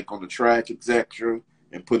use like on the track, etc.,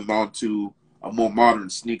 and put it onto a more modern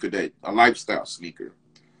sneaker, a lifestyle sneaker.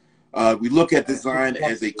 We look at design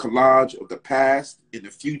as a collage of the past and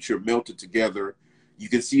the future melted together You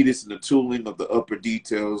can see this in the tooling of the upper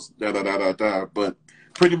details, But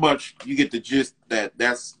pretty much you get the gist that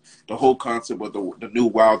that's the whole concept of the new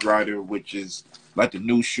Wild Rider, which is like the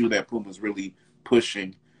new shoe that Puma's really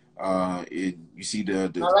pushing. You see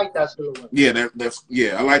the I like that silhouette.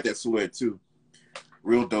 Yeah, I like that silhouette too.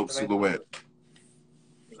 Real dope silhouette.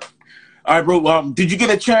 All right, bro. Did you get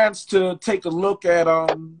a chance to take a look at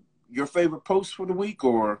your favorite post for the week,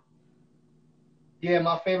 or? Yeah,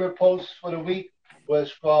 my favorite post for the week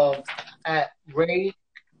was from at Ray.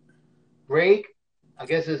 I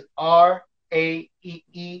guess it's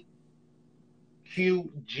RAEEQG.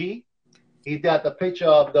 He got the picture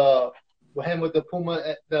of him with the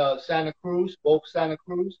Puma, the Santa Cruz, both Santa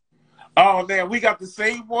Cruz. Oh man, we got the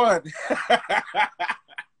same one.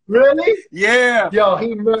 Really? Yeah. Yo,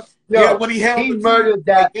 when he murdered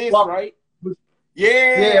that, like this, right?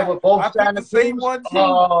 Yeah, with both Santa the same Cruz. One too.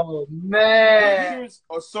 Oh man, the pictures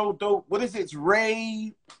are so dope. What is it? It's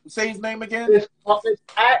Ray. Say his name again. It's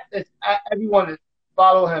at everyone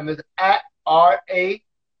follow him. It's at RAEEQG.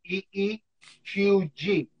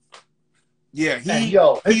 Yeah,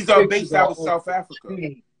 he's based out of South Africa.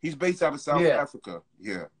 He's based out of South Africa.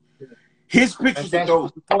 Yeah. His pictures are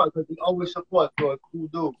dope. Because he always supports, so a cool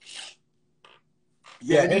dude.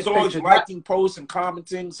 Yeah, and he's always liking posts and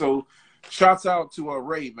commenting. So shouts out to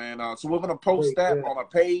Ray, man. So we're gonna post that on our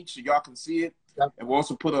page so y'all can see it. And we'll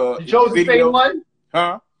also put a You chose video. The same one?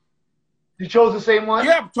 Huh? You chose the same one?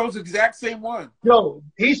 Yeah, I chose the exact same one. Yo,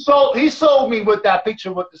 he sold me with that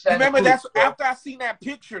picture with the Santa Remember, Cruz, that's bro. After I seen that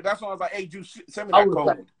picture, that's when I was like, hey, dude, send me that code.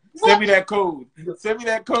 Like, send me that code. Send me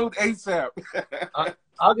that code ASAP.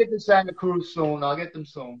 I'll get the Santa Cruz soon. I'll get them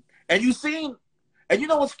soon. And you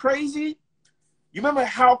know what's crazy? You remember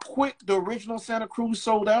how quick the original Santa Cruz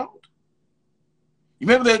sold out? You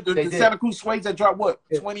remember the Santa Cruz suedes that dropped what?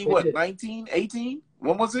 19, 18?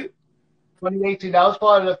 When was it? 2018. That was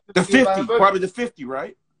part of the 50. Part of the 50,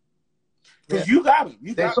 right? Because you got them.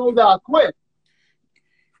 They sold out quick.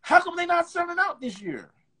 How come they're not selling out this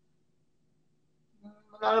year? A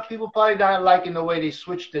lot of people probably not liking the way they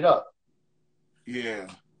switched it up. Yeah.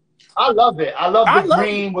 I love it. I love the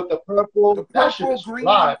green with the purple. The purple, green,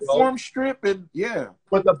 form strip, and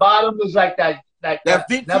But the bottom is like that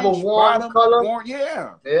vintage never worn color.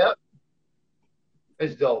 Yeah.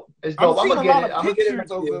 It's dope. It's dope. I'm gonna get it. I'm gonna get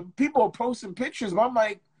it of them. People are posting pictures, but I'm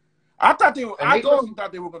like, I personally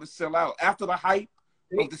thought they were gonna sell out after the hype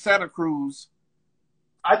of the Santa Cruz.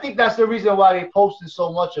 I think that's the reason why they posted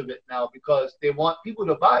so much of it now, because they want people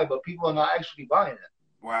to buy it, but people are not actually buying it.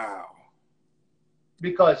 Wow.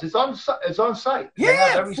 Because it's on site. Yeah, they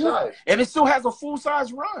have every size, and it still has a full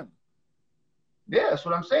size run. Yeah, that's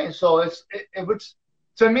what I'm saying. So it's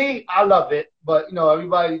to me, I love it, but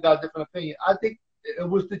everybody got a different opinion. I think it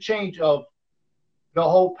was the change of the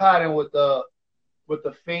whole pattern with the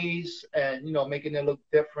face and making it look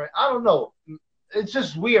different. I don't know. It's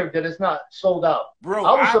just weird that it's not sold out. Bro,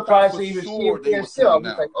 I was surprised to even see it there still. I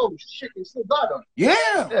was like, oh shit, they still got them.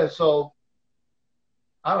 Yeah. Yeah. So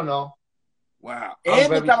I don't know. Wow.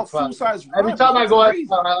 And they got a full size run. Every time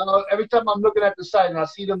every time I'm looking at the site and I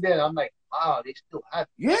see them there, I'm like, wow, they still have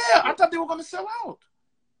it. Yeah, I thought they were gonna sell out.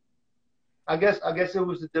 I guess it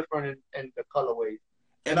was the different in the colorway.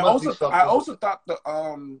 And I also thought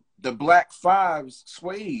the black 5s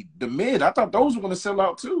suede, the mid, I thought those were gonna sell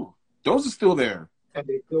out too. Those are still there. And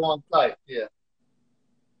they still on site, yeah.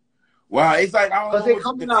 Wow, it's like I don't know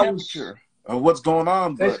what's the temperature of what's going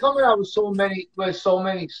on. It's coming out with so many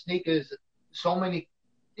sneakers, so many.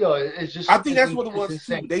 It's just. I think that's what it was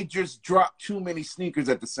too. They just dropped too many sneakers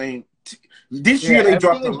at the same. This year they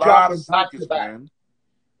dropped a lot of sneakers, man.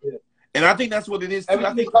 Yeah. And I think that's what it is too.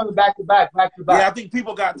 Everything's coming back to back. Yeah, I think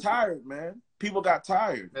people got tired, man. People got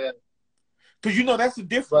tired. Yeah. Because that's the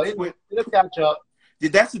difference with. It'll catch up.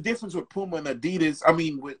 That's the difference with Puma and Adidas. I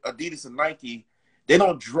mean, with Adidas and Nike, they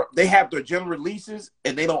don't. They have their general releases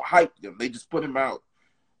and they don't hype them. They just put them out.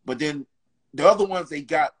 But then the other ones, they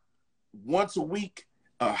got once a week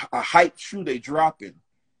a hype shoe they drop in,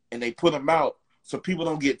 and they put them out so people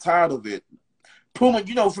don't get tired of it. Puma,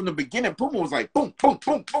 from the beginning, Puma was like boom, boom,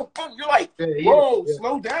 boom, boom, boom. You're like, whoa,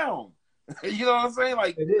 slow down. You know what I'm saying?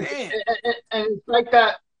 Like, man. And it's like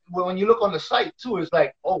that. When you look on the site too, it's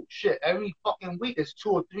like, oh shit! Every fucking week, it's 2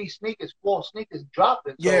 or 3 sneakers, 4 sneakers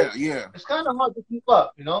dropping. So yeah. It's kind of hard to keep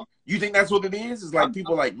up, You think that's what it is? It's like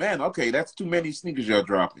people are like, man, okay, that's too many sneakers you're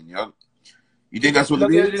dropping, You think that's what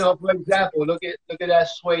it is? For example, look at that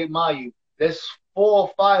suede Mayu. There's 4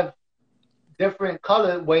 or 5 different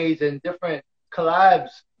colorways and different collabs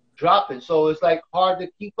dropping, so it's like hard to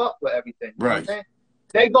keep up with everything. You know what I'm saying?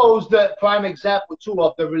 There goes the prime example too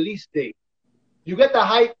of the release date. You get the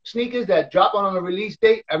hype sneakers that drop on a release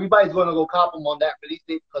date. Everybody's going to go cop them on that release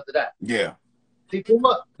date because of that. Yeah. See,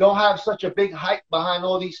 Puma don't have such a big hype behind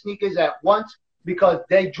all these sneakers at once because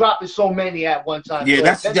they drop so many at one time.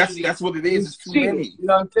 Yeah, so that's what it is. It's too many. You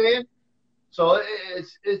know what I'm saying? So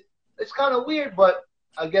it's kind of weird, but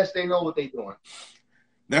I guess they know what they're doing.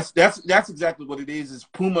 That's exactly what it is. Is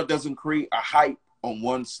Puma doesn't create a hype on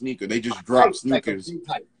one sneaker. They just drop sneakers.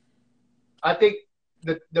 Like I think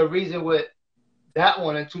the reason with that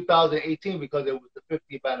one in 2018 because it was the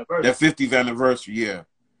 50th anniversary. That 50th anniversary, yeah.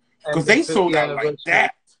 Because they sold out like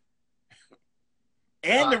that.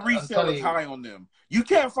 And the resale is high on them. You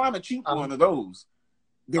can't find a cheap one of those.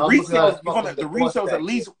 The resale's at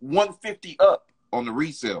least 150 up on the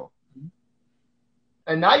resale.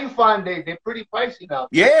 And now you find they're pretty pricey now.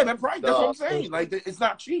 Yeah, they're pricey. That's what I'm saying. Like it's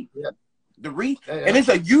not cheap. Yeah. And it's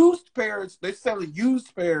a used pairs. They're selling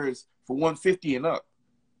used pairs for 150 and up.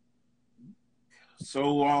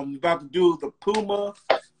 So I'm about to do the Puma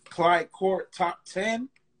Clyde Court top 10.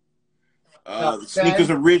 The sneakers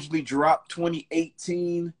originally dropped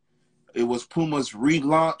 2018. It was Puma's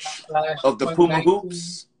relaunch of the Puma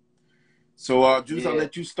hoops. So Juice, I'll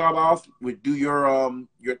let you start off with do your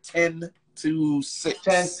 10 to 6.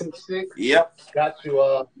 10 to 6. Yep. Got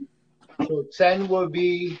you. So 10 will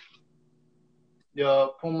be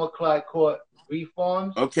your Puma Clyde Court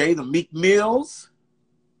reforms. Okay, the Meek Mills.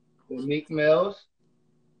 The Meek Mills.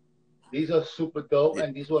 These are super dope,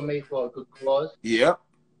 and these were made for a good cause. Yep.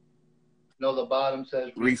 No, the bottom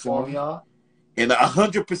says reform, y'all. And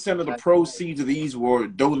 100% of the proceeds of these were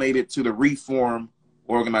donated to the Reform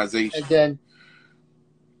organization. And then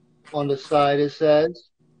on the side it says,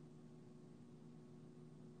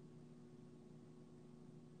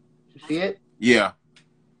 you see it? Yeah.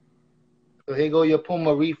 So here go your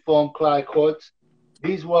Puma Reform Clyde Courts.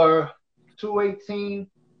 These were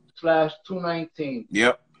 218/219.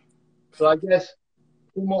 Yep. So I guess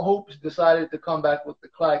Puma Hoops decided to come back with the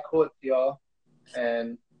Clyde Courts, y'all.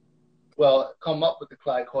 And, well, come up with the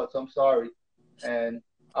Clyde Courts, I'm sorry. And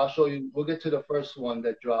I'll show you. We'll get to the first one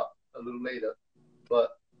that dropped a little later. But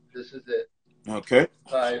this is it. Okay.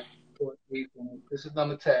 Clyde Court Reform. This is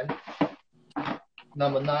number 10.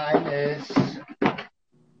 Number 9 is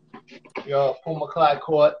your Puma Clyde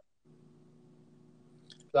Court.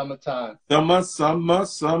 Summertime.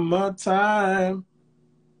 Summertime.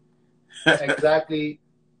 Exactly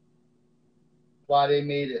why they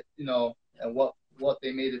made it, you know, and what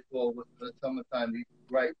they made it for was the summertime. These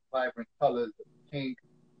bright, vibrant colors, the pink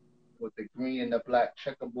with the green and the black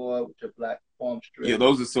checkerboard with your black palm strip. Yeah,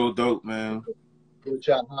 those are so dope, man. With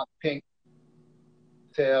your hot pink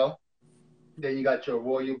tail. Then you got your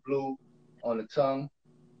royal blue on the tongue.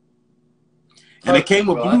 And they came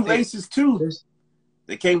with blue laces too.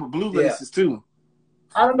 They came with blue laces too.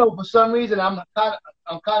 I don't know. For some reason, I'm kind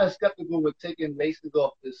of skeptical with taking laces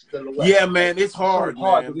off this silhouette. Yeah, man, it's hard. It's so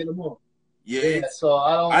hard to get them on. Yeah, so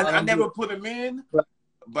I never put them in, but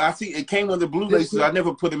I see it came with the blue laces. I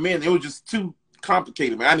never put them in. It was just too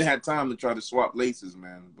complicated, man. I didn't have time to try to swap laces,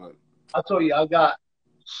 man. But I told you, I got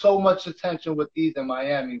so much attention with these in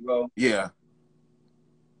Miami, bro. Yeah.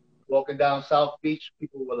 Walking down South Beach,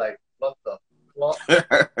 people were like, "What the fuck?"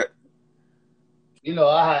 You know,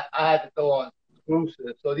 I had to throw on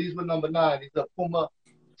exclusive. So these were number 9. These are Puma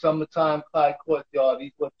Summertime Clyde Court, y'all.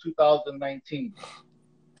 These were 2019.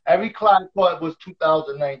 Every Clyde Court was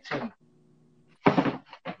 2019.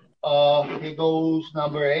 Here goes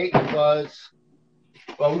number 8 was,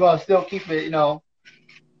 well, we're going to still keep it, you know,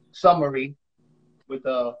 summary with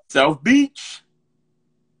the South Beach.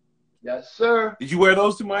 Yes, sir. Did you wear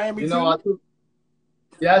those to Miami too?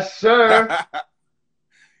 Yes, sir.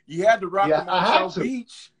 You had to rock them on South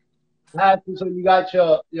Beach. I had to. So you got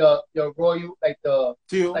your royal, like the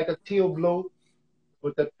teal, like a teal blue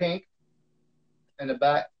with the pink, and the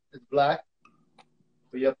back is black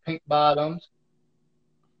with your pink bottoms.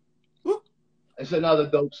 Woo. It's another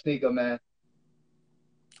dope sneaker, man.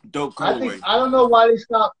 Dope colorway. I don't know why they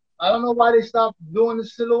stopped. I don't know why they stopped doing the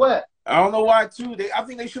silhouette. I don't know why too. I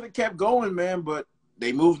think they should have kept going, man, but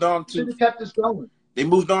they moved on to. Should have kept this going. They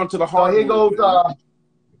moved on to the hard. So here goes.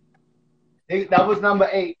 That was number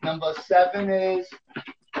 8. Number 7 is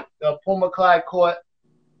the Puma Clyde Court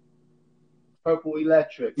Purple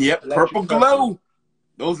Electric. Yep, Purple Glow.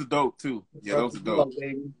 Those are dope too. Yeah, those are dope.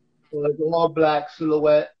 Baby. So it's all black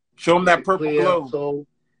silhouette. Show them that purple glow. So,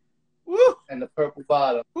 woo. And the purple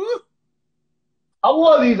bottom. Woo. I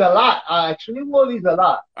wore these a lot. I actually wore these a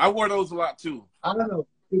lot. I wore those a lot too. I don't know.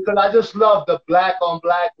 Because I just love the black on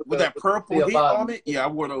black. With that purple hit on it? Yeah, I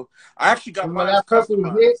wore those. I actually got mine that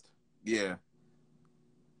purple hit. Yeah.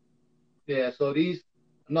 Yeah, so these,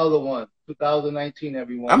 another one, 2019,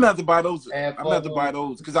 everyone. I'm gonna have to buy those. I'm gonna have to buy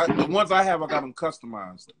those because the ones I have, I got them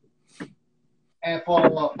customized. And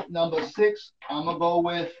for number 6, I'm gonna go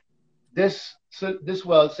with this.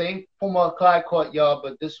 Well, same Puma Clyde Court, y'all,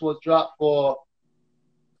 but this was dropped for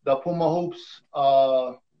the Puma hoops.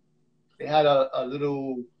 They had a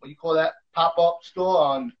little, what do you call that, pop-up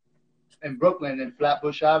store in Brooklyn in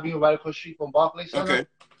Flatbush Avenue, right across the street from Barclays Center. Okay.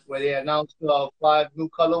 Where they announced 5 new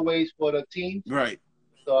colorways for the teams. Right.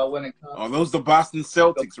 So I went and those the Boston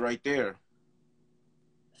Celtics right there.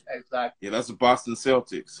 Exactly. Yeah, that's the Boston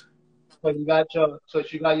Celtics. So you got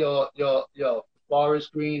your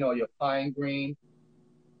forest green or your pine green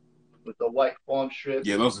with the white foam strips.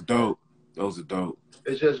 Yeah, those are dope. Those are dope.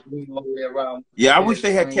 It's just green all the way around. Yeah, I wish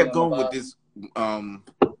they had kept going with this.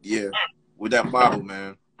 With that model,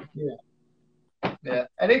 man. Yeah,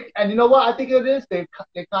 and you know what? I think it is. They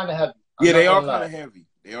kind of heavy. They are kind of heavy.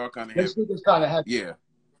 They are kind of heavy. This sneaker's kind of heavy. Yeah.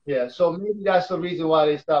 Yeah, so maybe that's the reason why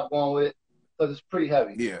they stopped going with it, because it's pretty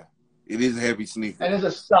heavy. Yeah, it is a heavy sneaker. And it's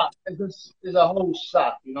a sock. It's a whole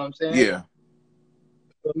sock. You know what I'm saying? Yeah.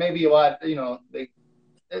 So maybe why it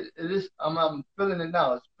is. I'm feeling it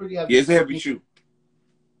now. It's pretty heavy. Yeah, it's a heavy shoe.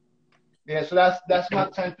 Yeah, so that's my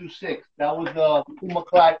 10 through 6. That was the Puma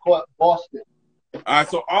Clyde Court Boston. All right,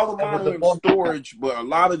 so all of mine are in storage, but a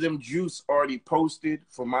lot of them Juice already posted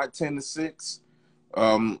for my 10 to 6.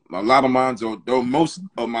 A lot of mine, though most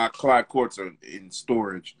of my Clyde Courts are in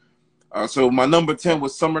storage. So my number 10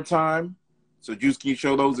 was Summertime. So Juice, can you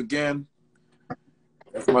show those again?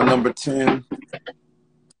 That's my number 10.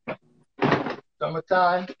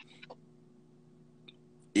 Summertime.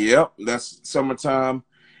 Yep, that's Summertime.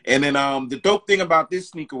 And then the dope thing about this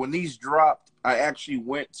sneaker, when these dropped, I actually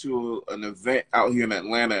went to an event out here in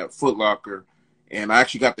Atlanta at Foot Locker, and I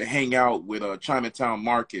actually got to hang out with Chinatown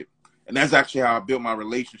Market. And that's actually how I built my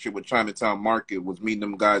relationship with Chinatown Market, was meeting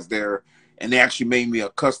them guys there. And they actually made me a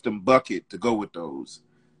custom bucket to go with those.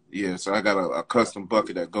 Yeah, so I got a custom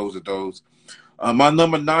bucket that goes with those. My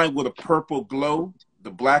number 9 with a purple glow, the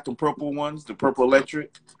black and purple ones, the purple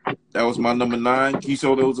electric. That was my number 9. Can you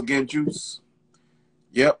show those again, Juice?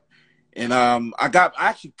 Yep. And I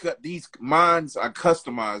actually cut these mines. I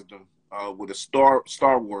customized them with a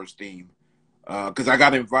Star Wars theme because I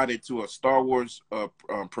got invited to a Star Wars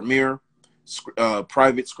premiere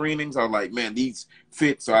private screenings. I was like, man, these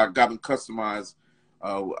fit, so I got them customized.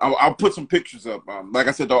 I'll put some pictures up. Like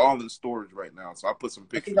I said, they're all in storage right now, so I'll put some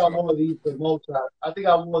pictures. I think I wore these the most. I think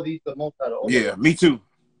I wore these the most out of all. Yeah, me too.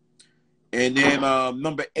 And then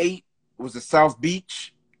number 8 was the South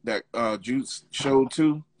Beach that Juice showed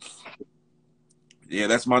too. Yeah,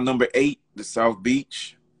 that's my number 8, the South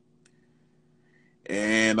Beach.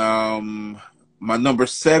 And my number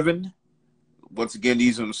 7, once again,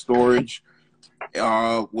 these are in storage,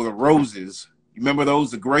 were the roses. You remember those,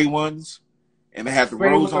 the gray ones? And they had the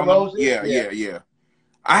rose on them? Yeah.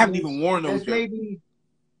 I haven't even worn those yet.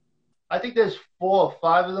 I think there's 4 or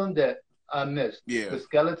 5 of them that I missed. Yeah. The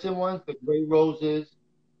skeleton ones, the gray roses,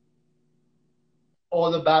 all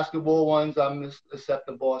the basketball ones I missed except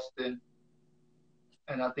the Boston.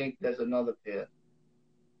 And I think there's another pair.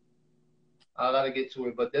 I gotta get to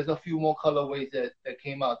it, but there's a few more colorways that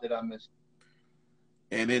came out that I missed.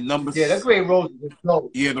 And then number the gray roses were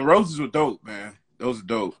dope. Yeah, the roses were dope, man. Those are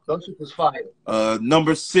dope. Those was fire.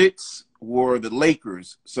 Number 6 were the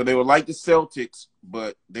Lakers. So they were like the Celtics,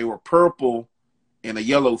 but they were purple in a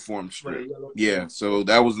yellow form strip. Yeah, so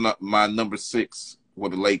that was not my number 6 were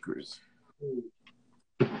the Lakers.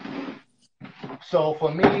 So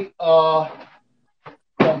for me,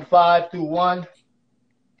 from 5 to 1,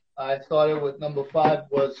 I started with number 5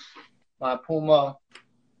 was my Puma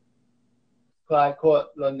Clyde Court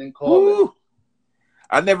London Calling.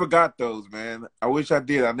 I never got those, man. I wish I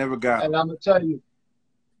did. I never got them. And I'm going to tell you,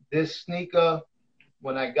 this sneaker,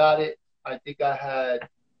 when I got it, I think I had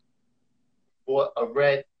bought a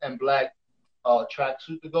red and black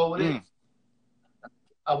tracksuit to go with it.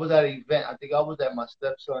 I was at an event. I think I was at my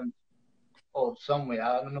stepson's or somewhere.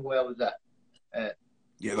 I don't know where I was at.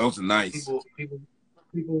 Yeah, those are nice.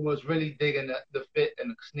 People was really digging the fit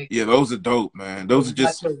and the sneakers. Yeah, those are dope, man. Those are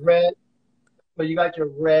just red. But you got your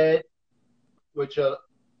red, which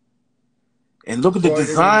and look at the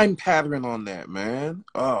design pattern on that, man.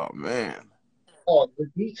 Oh man. Oh, the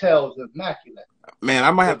details are immaculate. Man,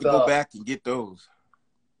 I might have to go back and get those.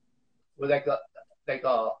 With like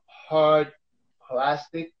a hard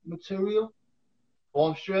plastic material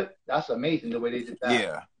form strip. That's amazing the way they did that.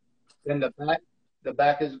 Yeah. Then the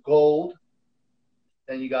back is gold.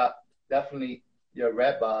 Then you got definitely your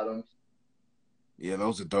red bottoms. Yeah,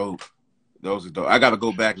 those are dope. Those are dope. I got to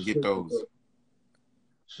go back and get those.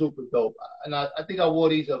 Super dope. And I think I wore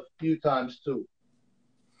these a few times too.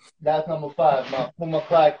 That's number 5. My Puma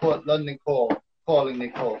Clyde Court London calling they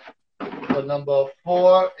call. So number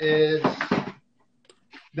 4 is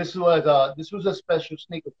this was a special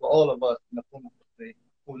sneaker for all of us in the Puma community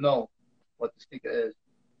who know what the sneaker is.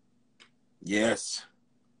 Yes.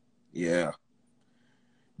 Yeah.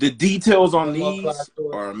 The details on these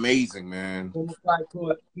are amazing, man. Puma Clyde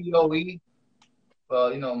Court POE.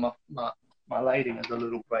 Well, you know, my lighting is a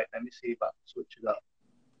little bright. Let me see if I can switch it up.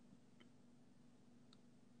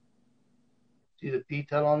 See the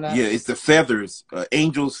detail on that? Yeah, it's the feathers,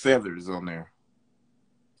 angel's feathers on there.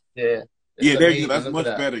 Yeah. Yeah, there you go. That's much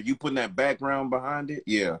better. You putting that background behind it.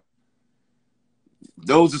 Yeah.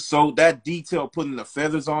 Those are so, that detail putting the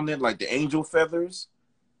feathers on it, like the angel feathers.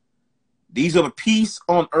 These are the peace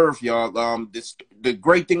on earth, y'all. The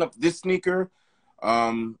great thing of this sneaker,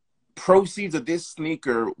 proceeds of this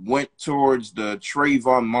sneaker went towards the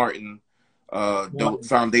Trayvon Martin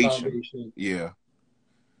foundation. Yeah.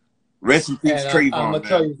 Rest in peace, Trayvon. I'm gonna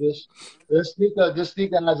tell you this sneaker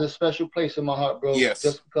has a special place in my heart, bro. Yes.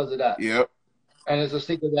 Just because of that. Yep. And it's a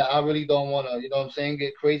sneaker that I really don't want to, you know what I'm saying,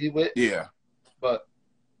 get crazy with. Yeah. But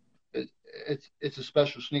it's a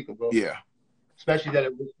special sneaker, bro. Yeah. Especially that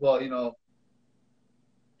it was, well, you know,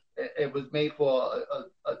 it was made for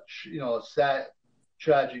a sad,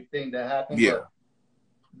 tragic thing that happened. Yeah.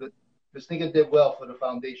 But the sneaker did well for the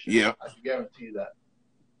foundation. Yeah. I can guarantee you that.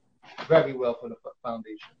 Very well for the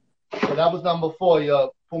foundation. So that was number 4,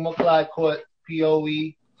 your Puma Clyde Court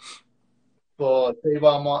POE for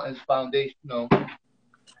Trayvon Martin's foundation. You know.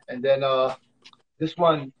 And then this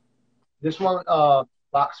one,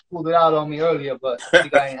 Box pulled it out on me earlier, but I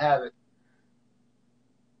think I ain't have it.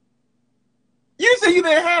 You said you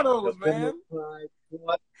didn't have those, man.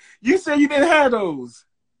 You said you didn't have those.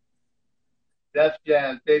 Def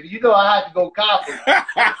Jam, baby. You know I had to go cop them.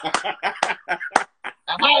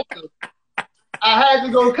 I had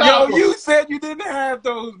to go cop them. Yo, you said you didn't have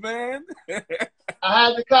those, man. I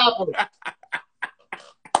had to cop them.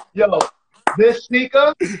 Yo, this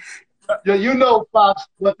sneaker, yo, you know, Fox,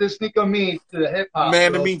 what this sneaker means to the hip hop.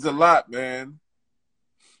 Man, bro. It means a lot, man.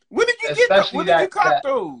 When did you get them? When did you cop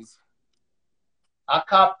those? I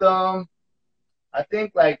copped them, I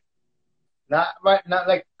think not like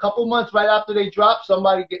a couple months right after they dropped.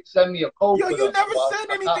 Somebody send me a code. Yo, you never said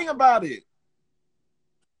anything about it.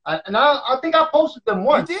 I think I posted them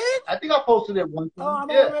once. You did? I think I posted it once. Oh, I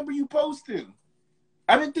don't remember you posting.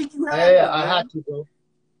 I didn't think you had them. I had to, bro.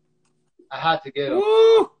 I had to get them.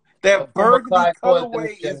 Woo! That burgundy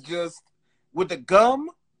colorway is just with the gum.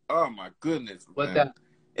 Oh my goodness! With that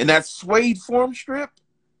and that suede form strip.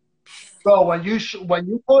 Bro, when you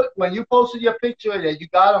posted your picture that you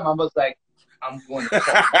got them, I was like, I'm going to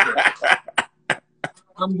fucking get it.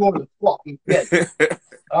 I'm going to fucking get it.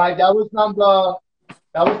 All right, that was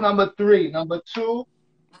number 3. Number 2,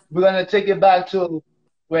 we're gonna take it back to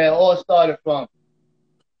where it all started from.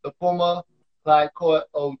 The Puma Clyde Court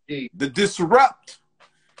OG. The Disrupt.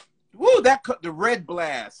 Woo, the Red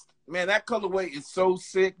Blast. Man, that colorway is so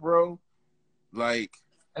sick, bro. Like,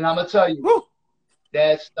 and I'm gonna tell you, woo,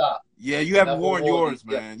 Dad, stop. Yeah, you haven't worn yours,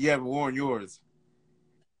 man. You haven't worn yours.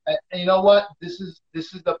 And you know what? This is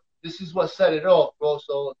what set it off, bro.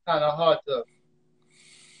 So it's kind of hard to.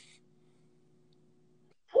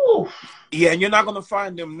 Whew. Yeah, and you're not gonna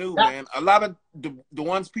find them new, man. A lot of the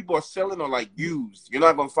ones people are selling are like used. You're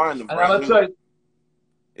not gonna find them brand new.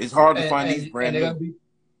 It's hard to find these brand new.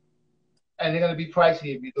 And they're gonna be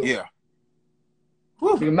pricey if you do. Yeah.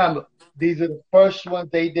 Remember, these are the first ones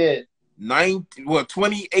they did.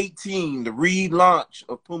 2018, the relaunch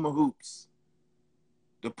of Puma Hoops.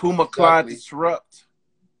 The Puma Clyde Disrupt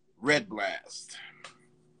Red Blast.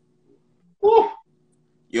 Woo.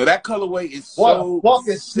 Yo, that colorway is so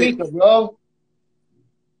fucking sneaker, bro.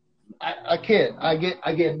 I can't. I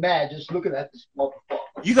get mad just looking at this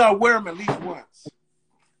motherfucker. You gotta wear them at least once.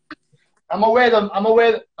 I'm gonna wear them. I'm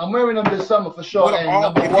wearing them this summer for sure. And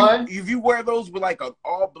number 1, if you wear those with like an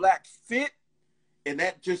all black fit, and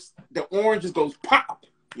that just the orange just goes pop.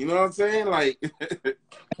 You know what I'm saying? Like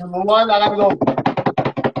number 1, I gotta go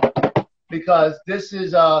because this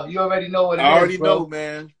is you already know what it is. I already bro. know,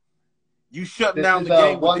 man. You shutting down the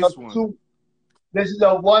game with this one. This is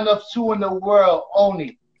a 1 of 2 in the world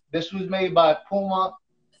only. This was made by Puma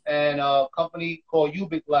and a company called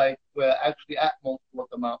Ubic Life, where actually Atmos brought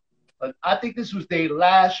them out. But I think this was their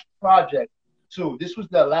last project too. This was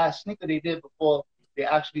the last sneaker they did before they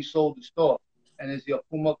actually sold the store. And it's your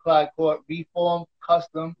Puma Clyde Court Reform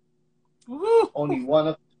Custom. Woo. Only 1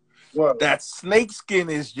 of the world. That snakeskin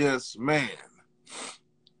is just, man.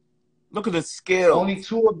 Look at the scale. Only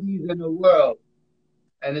 2 of these in the world.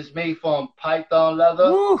 and it's made from python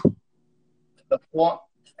leather. Woo. The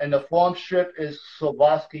form strip is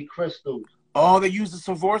Swarovski crystals. Oh, they use the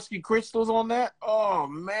Swarovski crystals on that? Oh,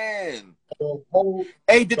 man.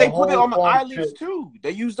 Hey, did they put it on the eyelids too?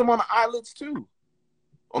 They used them on the eyelids too.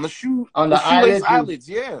 On the shoelace eyelids,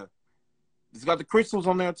 yeah. It's got the crystals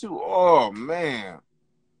on there too. Oh, man.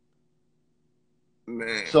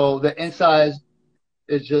 Man. So the inside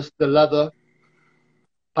is just the leather,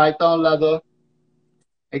 python leather.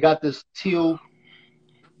 It got this teal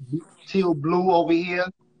blue over here.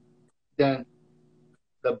 Then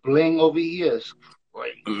the bling over here is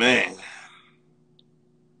great. Man.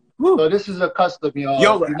 So this is a custom, y'all.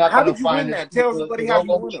 Yo, how did you win that? Tell everybody how you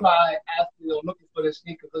won it. Try after you're looking for the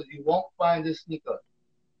sneaker because you won't find this sneaker.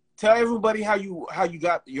 Tell everybody how you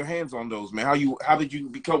got your hands on those, man. How did you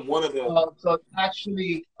become one of them? So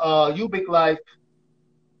actually, Ubic Life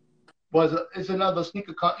is another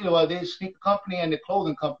sneaker company. You know, they're a sneaker company and a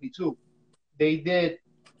clothing company too. They did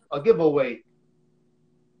a giveaway.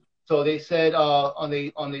 So they said on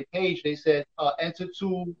the page, they said enter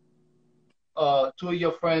two of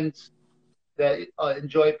your friends that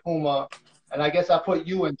enjoy Puma, and I guess I put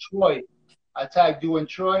you and Troy. I tagged you and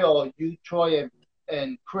Troy, or you, Troy,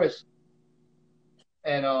 and Chris.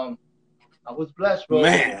 And I was blessed, bro.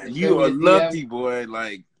 Man, you are lucky, boy.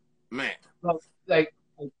 Like, man.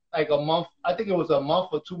 Like a month, I think it was a month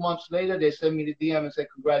or 2 months later, they sent me the DM and said,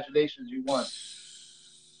 congratulations, you won.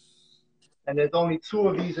 And there's only 2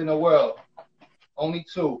 of these in the world. Only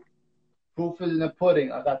 2. Proof is in the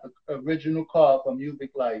pudding. I got the original card from Ubic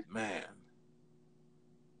Life. Man.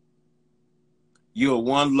 You're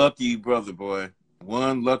one lucky brother, boy.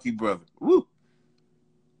 One lucky brother. Woo.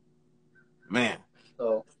 Man.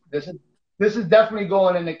 So this is definitely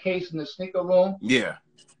going in the case in the sneaker room. Yeah.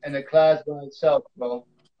 And the class by itself, bro.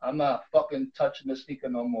 I'm not fucking touching the sneaker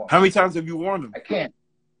no more. How many times have you worn them? I can't.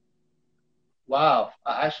 Wow.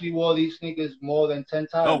 I actually wore these sneakers more than 10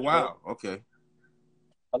 times. Oh, wow. Bro. Okay.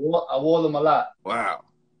 I wore them a lot. Wow.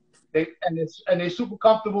 They're super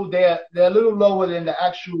comfortable. They're a little lower than the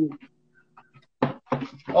actual.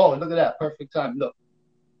 Oh, look at that. Perfect time. Look.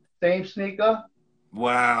 Same sneaker.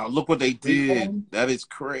 Wow. Look what they did. That is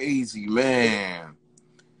crazy, man.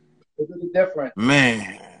 It's a little different.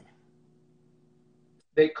 Man.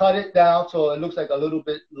 They cut it down so it looks like a little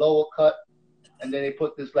bit lower cut. And then they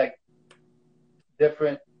put this like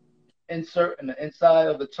different insert in the inside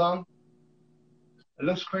of the tongue. It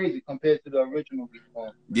looks crazy compared to the original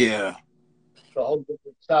before. Yeah. It's a whole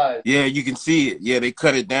different size. Yeah, you can see it. Yeah, they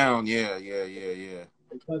cut it down. Yeah.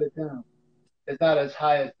 They cut it down. It's not as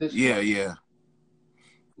high as this one.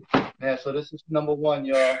 Yeah, so this is number 1,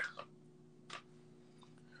 y'all.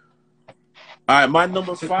 All right, my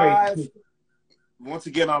number 5. Once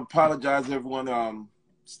again, I apologize, everyone.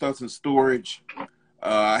 Stuff's in storage.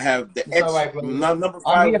 I have the X. Right, number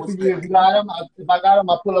 5. I'm here for you. If you got them, if I got them,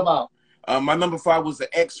 I'll pull them out. My number 5 was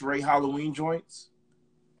the X-ray Halloween joints.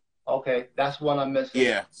 Okay, that's one I'm missing.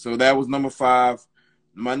 Yeah, so that was number 5.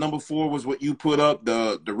 My number 4 was what you put up,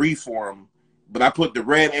 the Reform, but I put the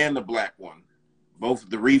red and the black one. Both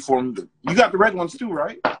the Reform. You got the red ones too,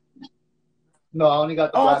 right? No, I only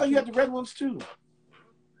got the black. I thought you had the red ones too.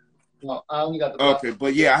 No, I only got the black. Okay,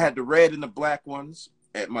 but yeah, I had the red and the black ones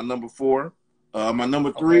at my number 4. My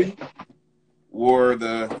number 3 were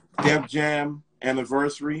the Def Jam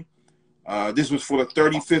anniversary. This was for the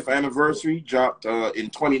 35th anniversary, dropped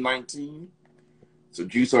in 2019. So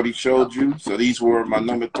Juice already showed you. So these were my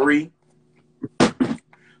number 3.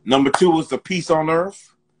 Number 2 was the Peace on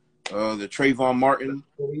Earth, the Trayvon Martin.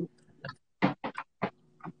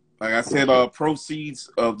 Like I said, proceeds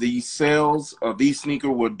of the sales of these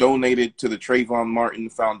sneakers were donated to the Trayvon Martin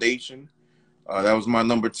Foundation. That was my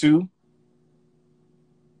number 2.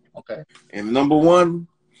 Okay. And number 1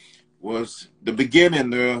 was the beginning,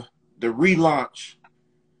 the relaunch.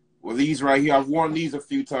 Well, these right here, I've worn these a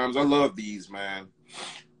few times. I love these, man.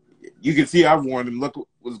 You can see I've worn them. Look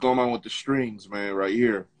what's going on with the strings, man, right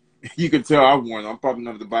here. You can tell I've worn them. I'm probably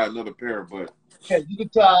going to buy another pair, but. Yeah, you can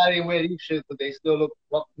tell I didn't wear these shit, but they still look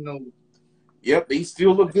fucking. Yep, they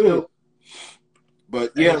still look good.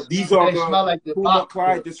 But yeah, these are the Puma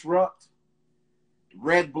Clyde Disrupt,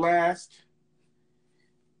 Red Blast.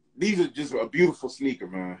 These are just a beautiful sneaker,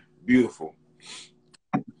 man. Beautiful.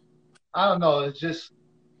 I don't know. It's just,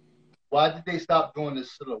 why did they stop doing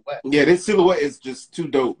this silhouette? Yeah, this silhouette is just too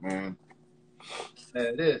dope, man. Yeah,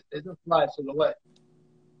 it is. It's a fly silhouette.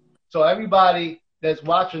 So everybody that's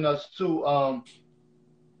watching us too,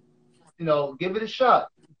 give it a shot.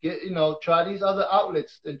 Try these other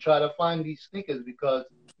outlets and try to find these sneakers because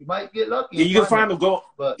you might get lucky. Yeah, you can find them.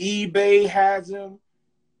 But eBay has them.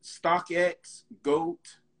 StockX,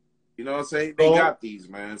 GOAT. You know what I'm saying? They got these,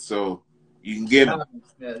 man. So you can get them.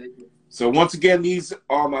 Yeah, they do. So once again, these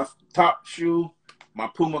are my top shoe, my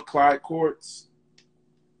Puma Clyde Courts.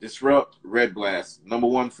 Disrupt, Red Blast.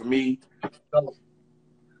 #1 for me. Go.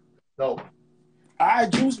 All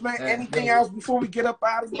right, Juice, man. Anything else before we get up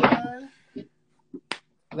out of here, man?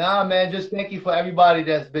 Nah, man. Just thank you for everybody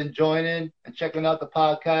that's been joining and checking out the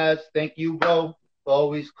podcast. Thank you, bro, for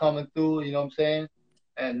always coming through. You know what I'm saying?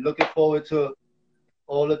 And looking forward to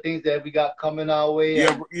all the things that we got coming our way.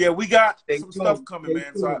 Yeah, we got some stuff coming,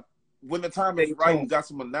 man. So when the time is right, we got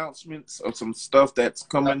some announcements of some stuff that's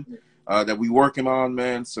coming that we working on,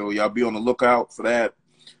 man. So y'all be on the lookout for that.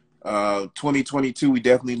 2022, we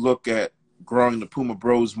definitely look at growing the Puma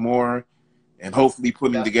Bros more and hopefully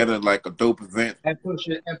putting together like a dope event. And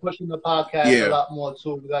pushing the podcast a lot more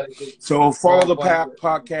too. We gotta get so follow the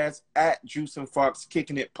podcast at Juice and Fox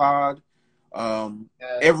Kicking It Pod.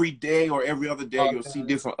 Every day or every other day, you'll see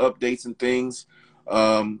different updates and things.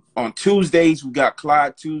 On Tuesdays, we got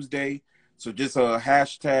Clyde Tuesday. So just a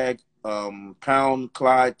hashtag pound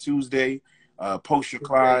Clyde Tuesday. Post your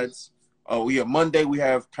Clydes. Oh yeah, Monday we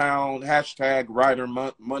have pound hashtag Rider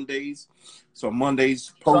Mondays. So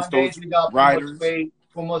Mondays post Sundays, those we got riders.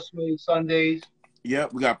 Puma Suede Sundays.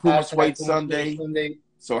 Yep, we got Puma Suede Sunday.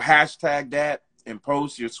 So hashtag that and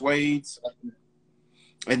post your suedes.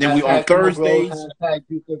 And then we on Thursdays. Hashtag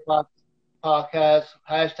Juice Fox Podcast.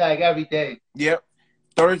 Hashtag every day. Yep.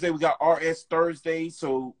 Thursday we got RS Thursday.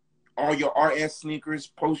 So all your RS sneakers,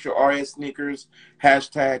 post your RS sneakers.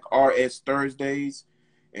 Hashtag RS Thursdays.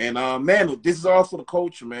 And man, this is all for the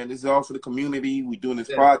culture, man. This is all for the community. We're doing this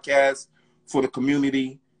podcast for the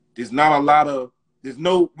community. There's not a lot of there's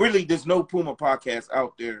no Puma podcast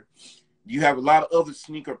out there. You have a lot of other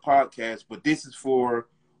sneaker podcasts, but this is for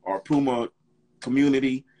our Puma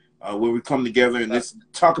community, where we come together and just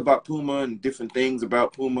talk about Puma and different things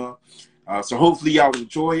about Puma. So hopefully y'all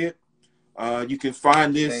enjoy it. You can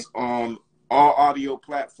find this on all audio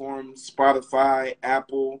platforms, Spotify,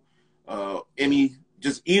 Apple,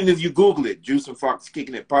 even if you Google it, Juice and Fox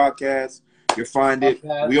Kicking It Podcast, you'll find it.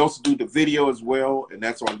 We also do the video as well, and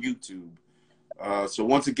that's on YouTube. So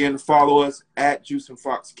once again, follow us at Juice and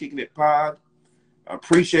Fox Kicking It Pod. I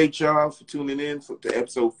appreciate y'all for tuning in to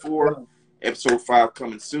episode 4. Episode 5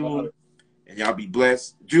 coming soon. And y'all be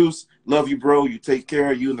blessed. Juice, love you, bro. You take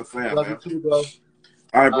care of you and the family. Love you too, bro.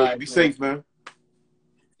 All right, bro. Be safe, man.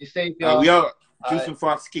 Be safe, y'all. We are Juice and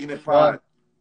Fox Kicking It Pod.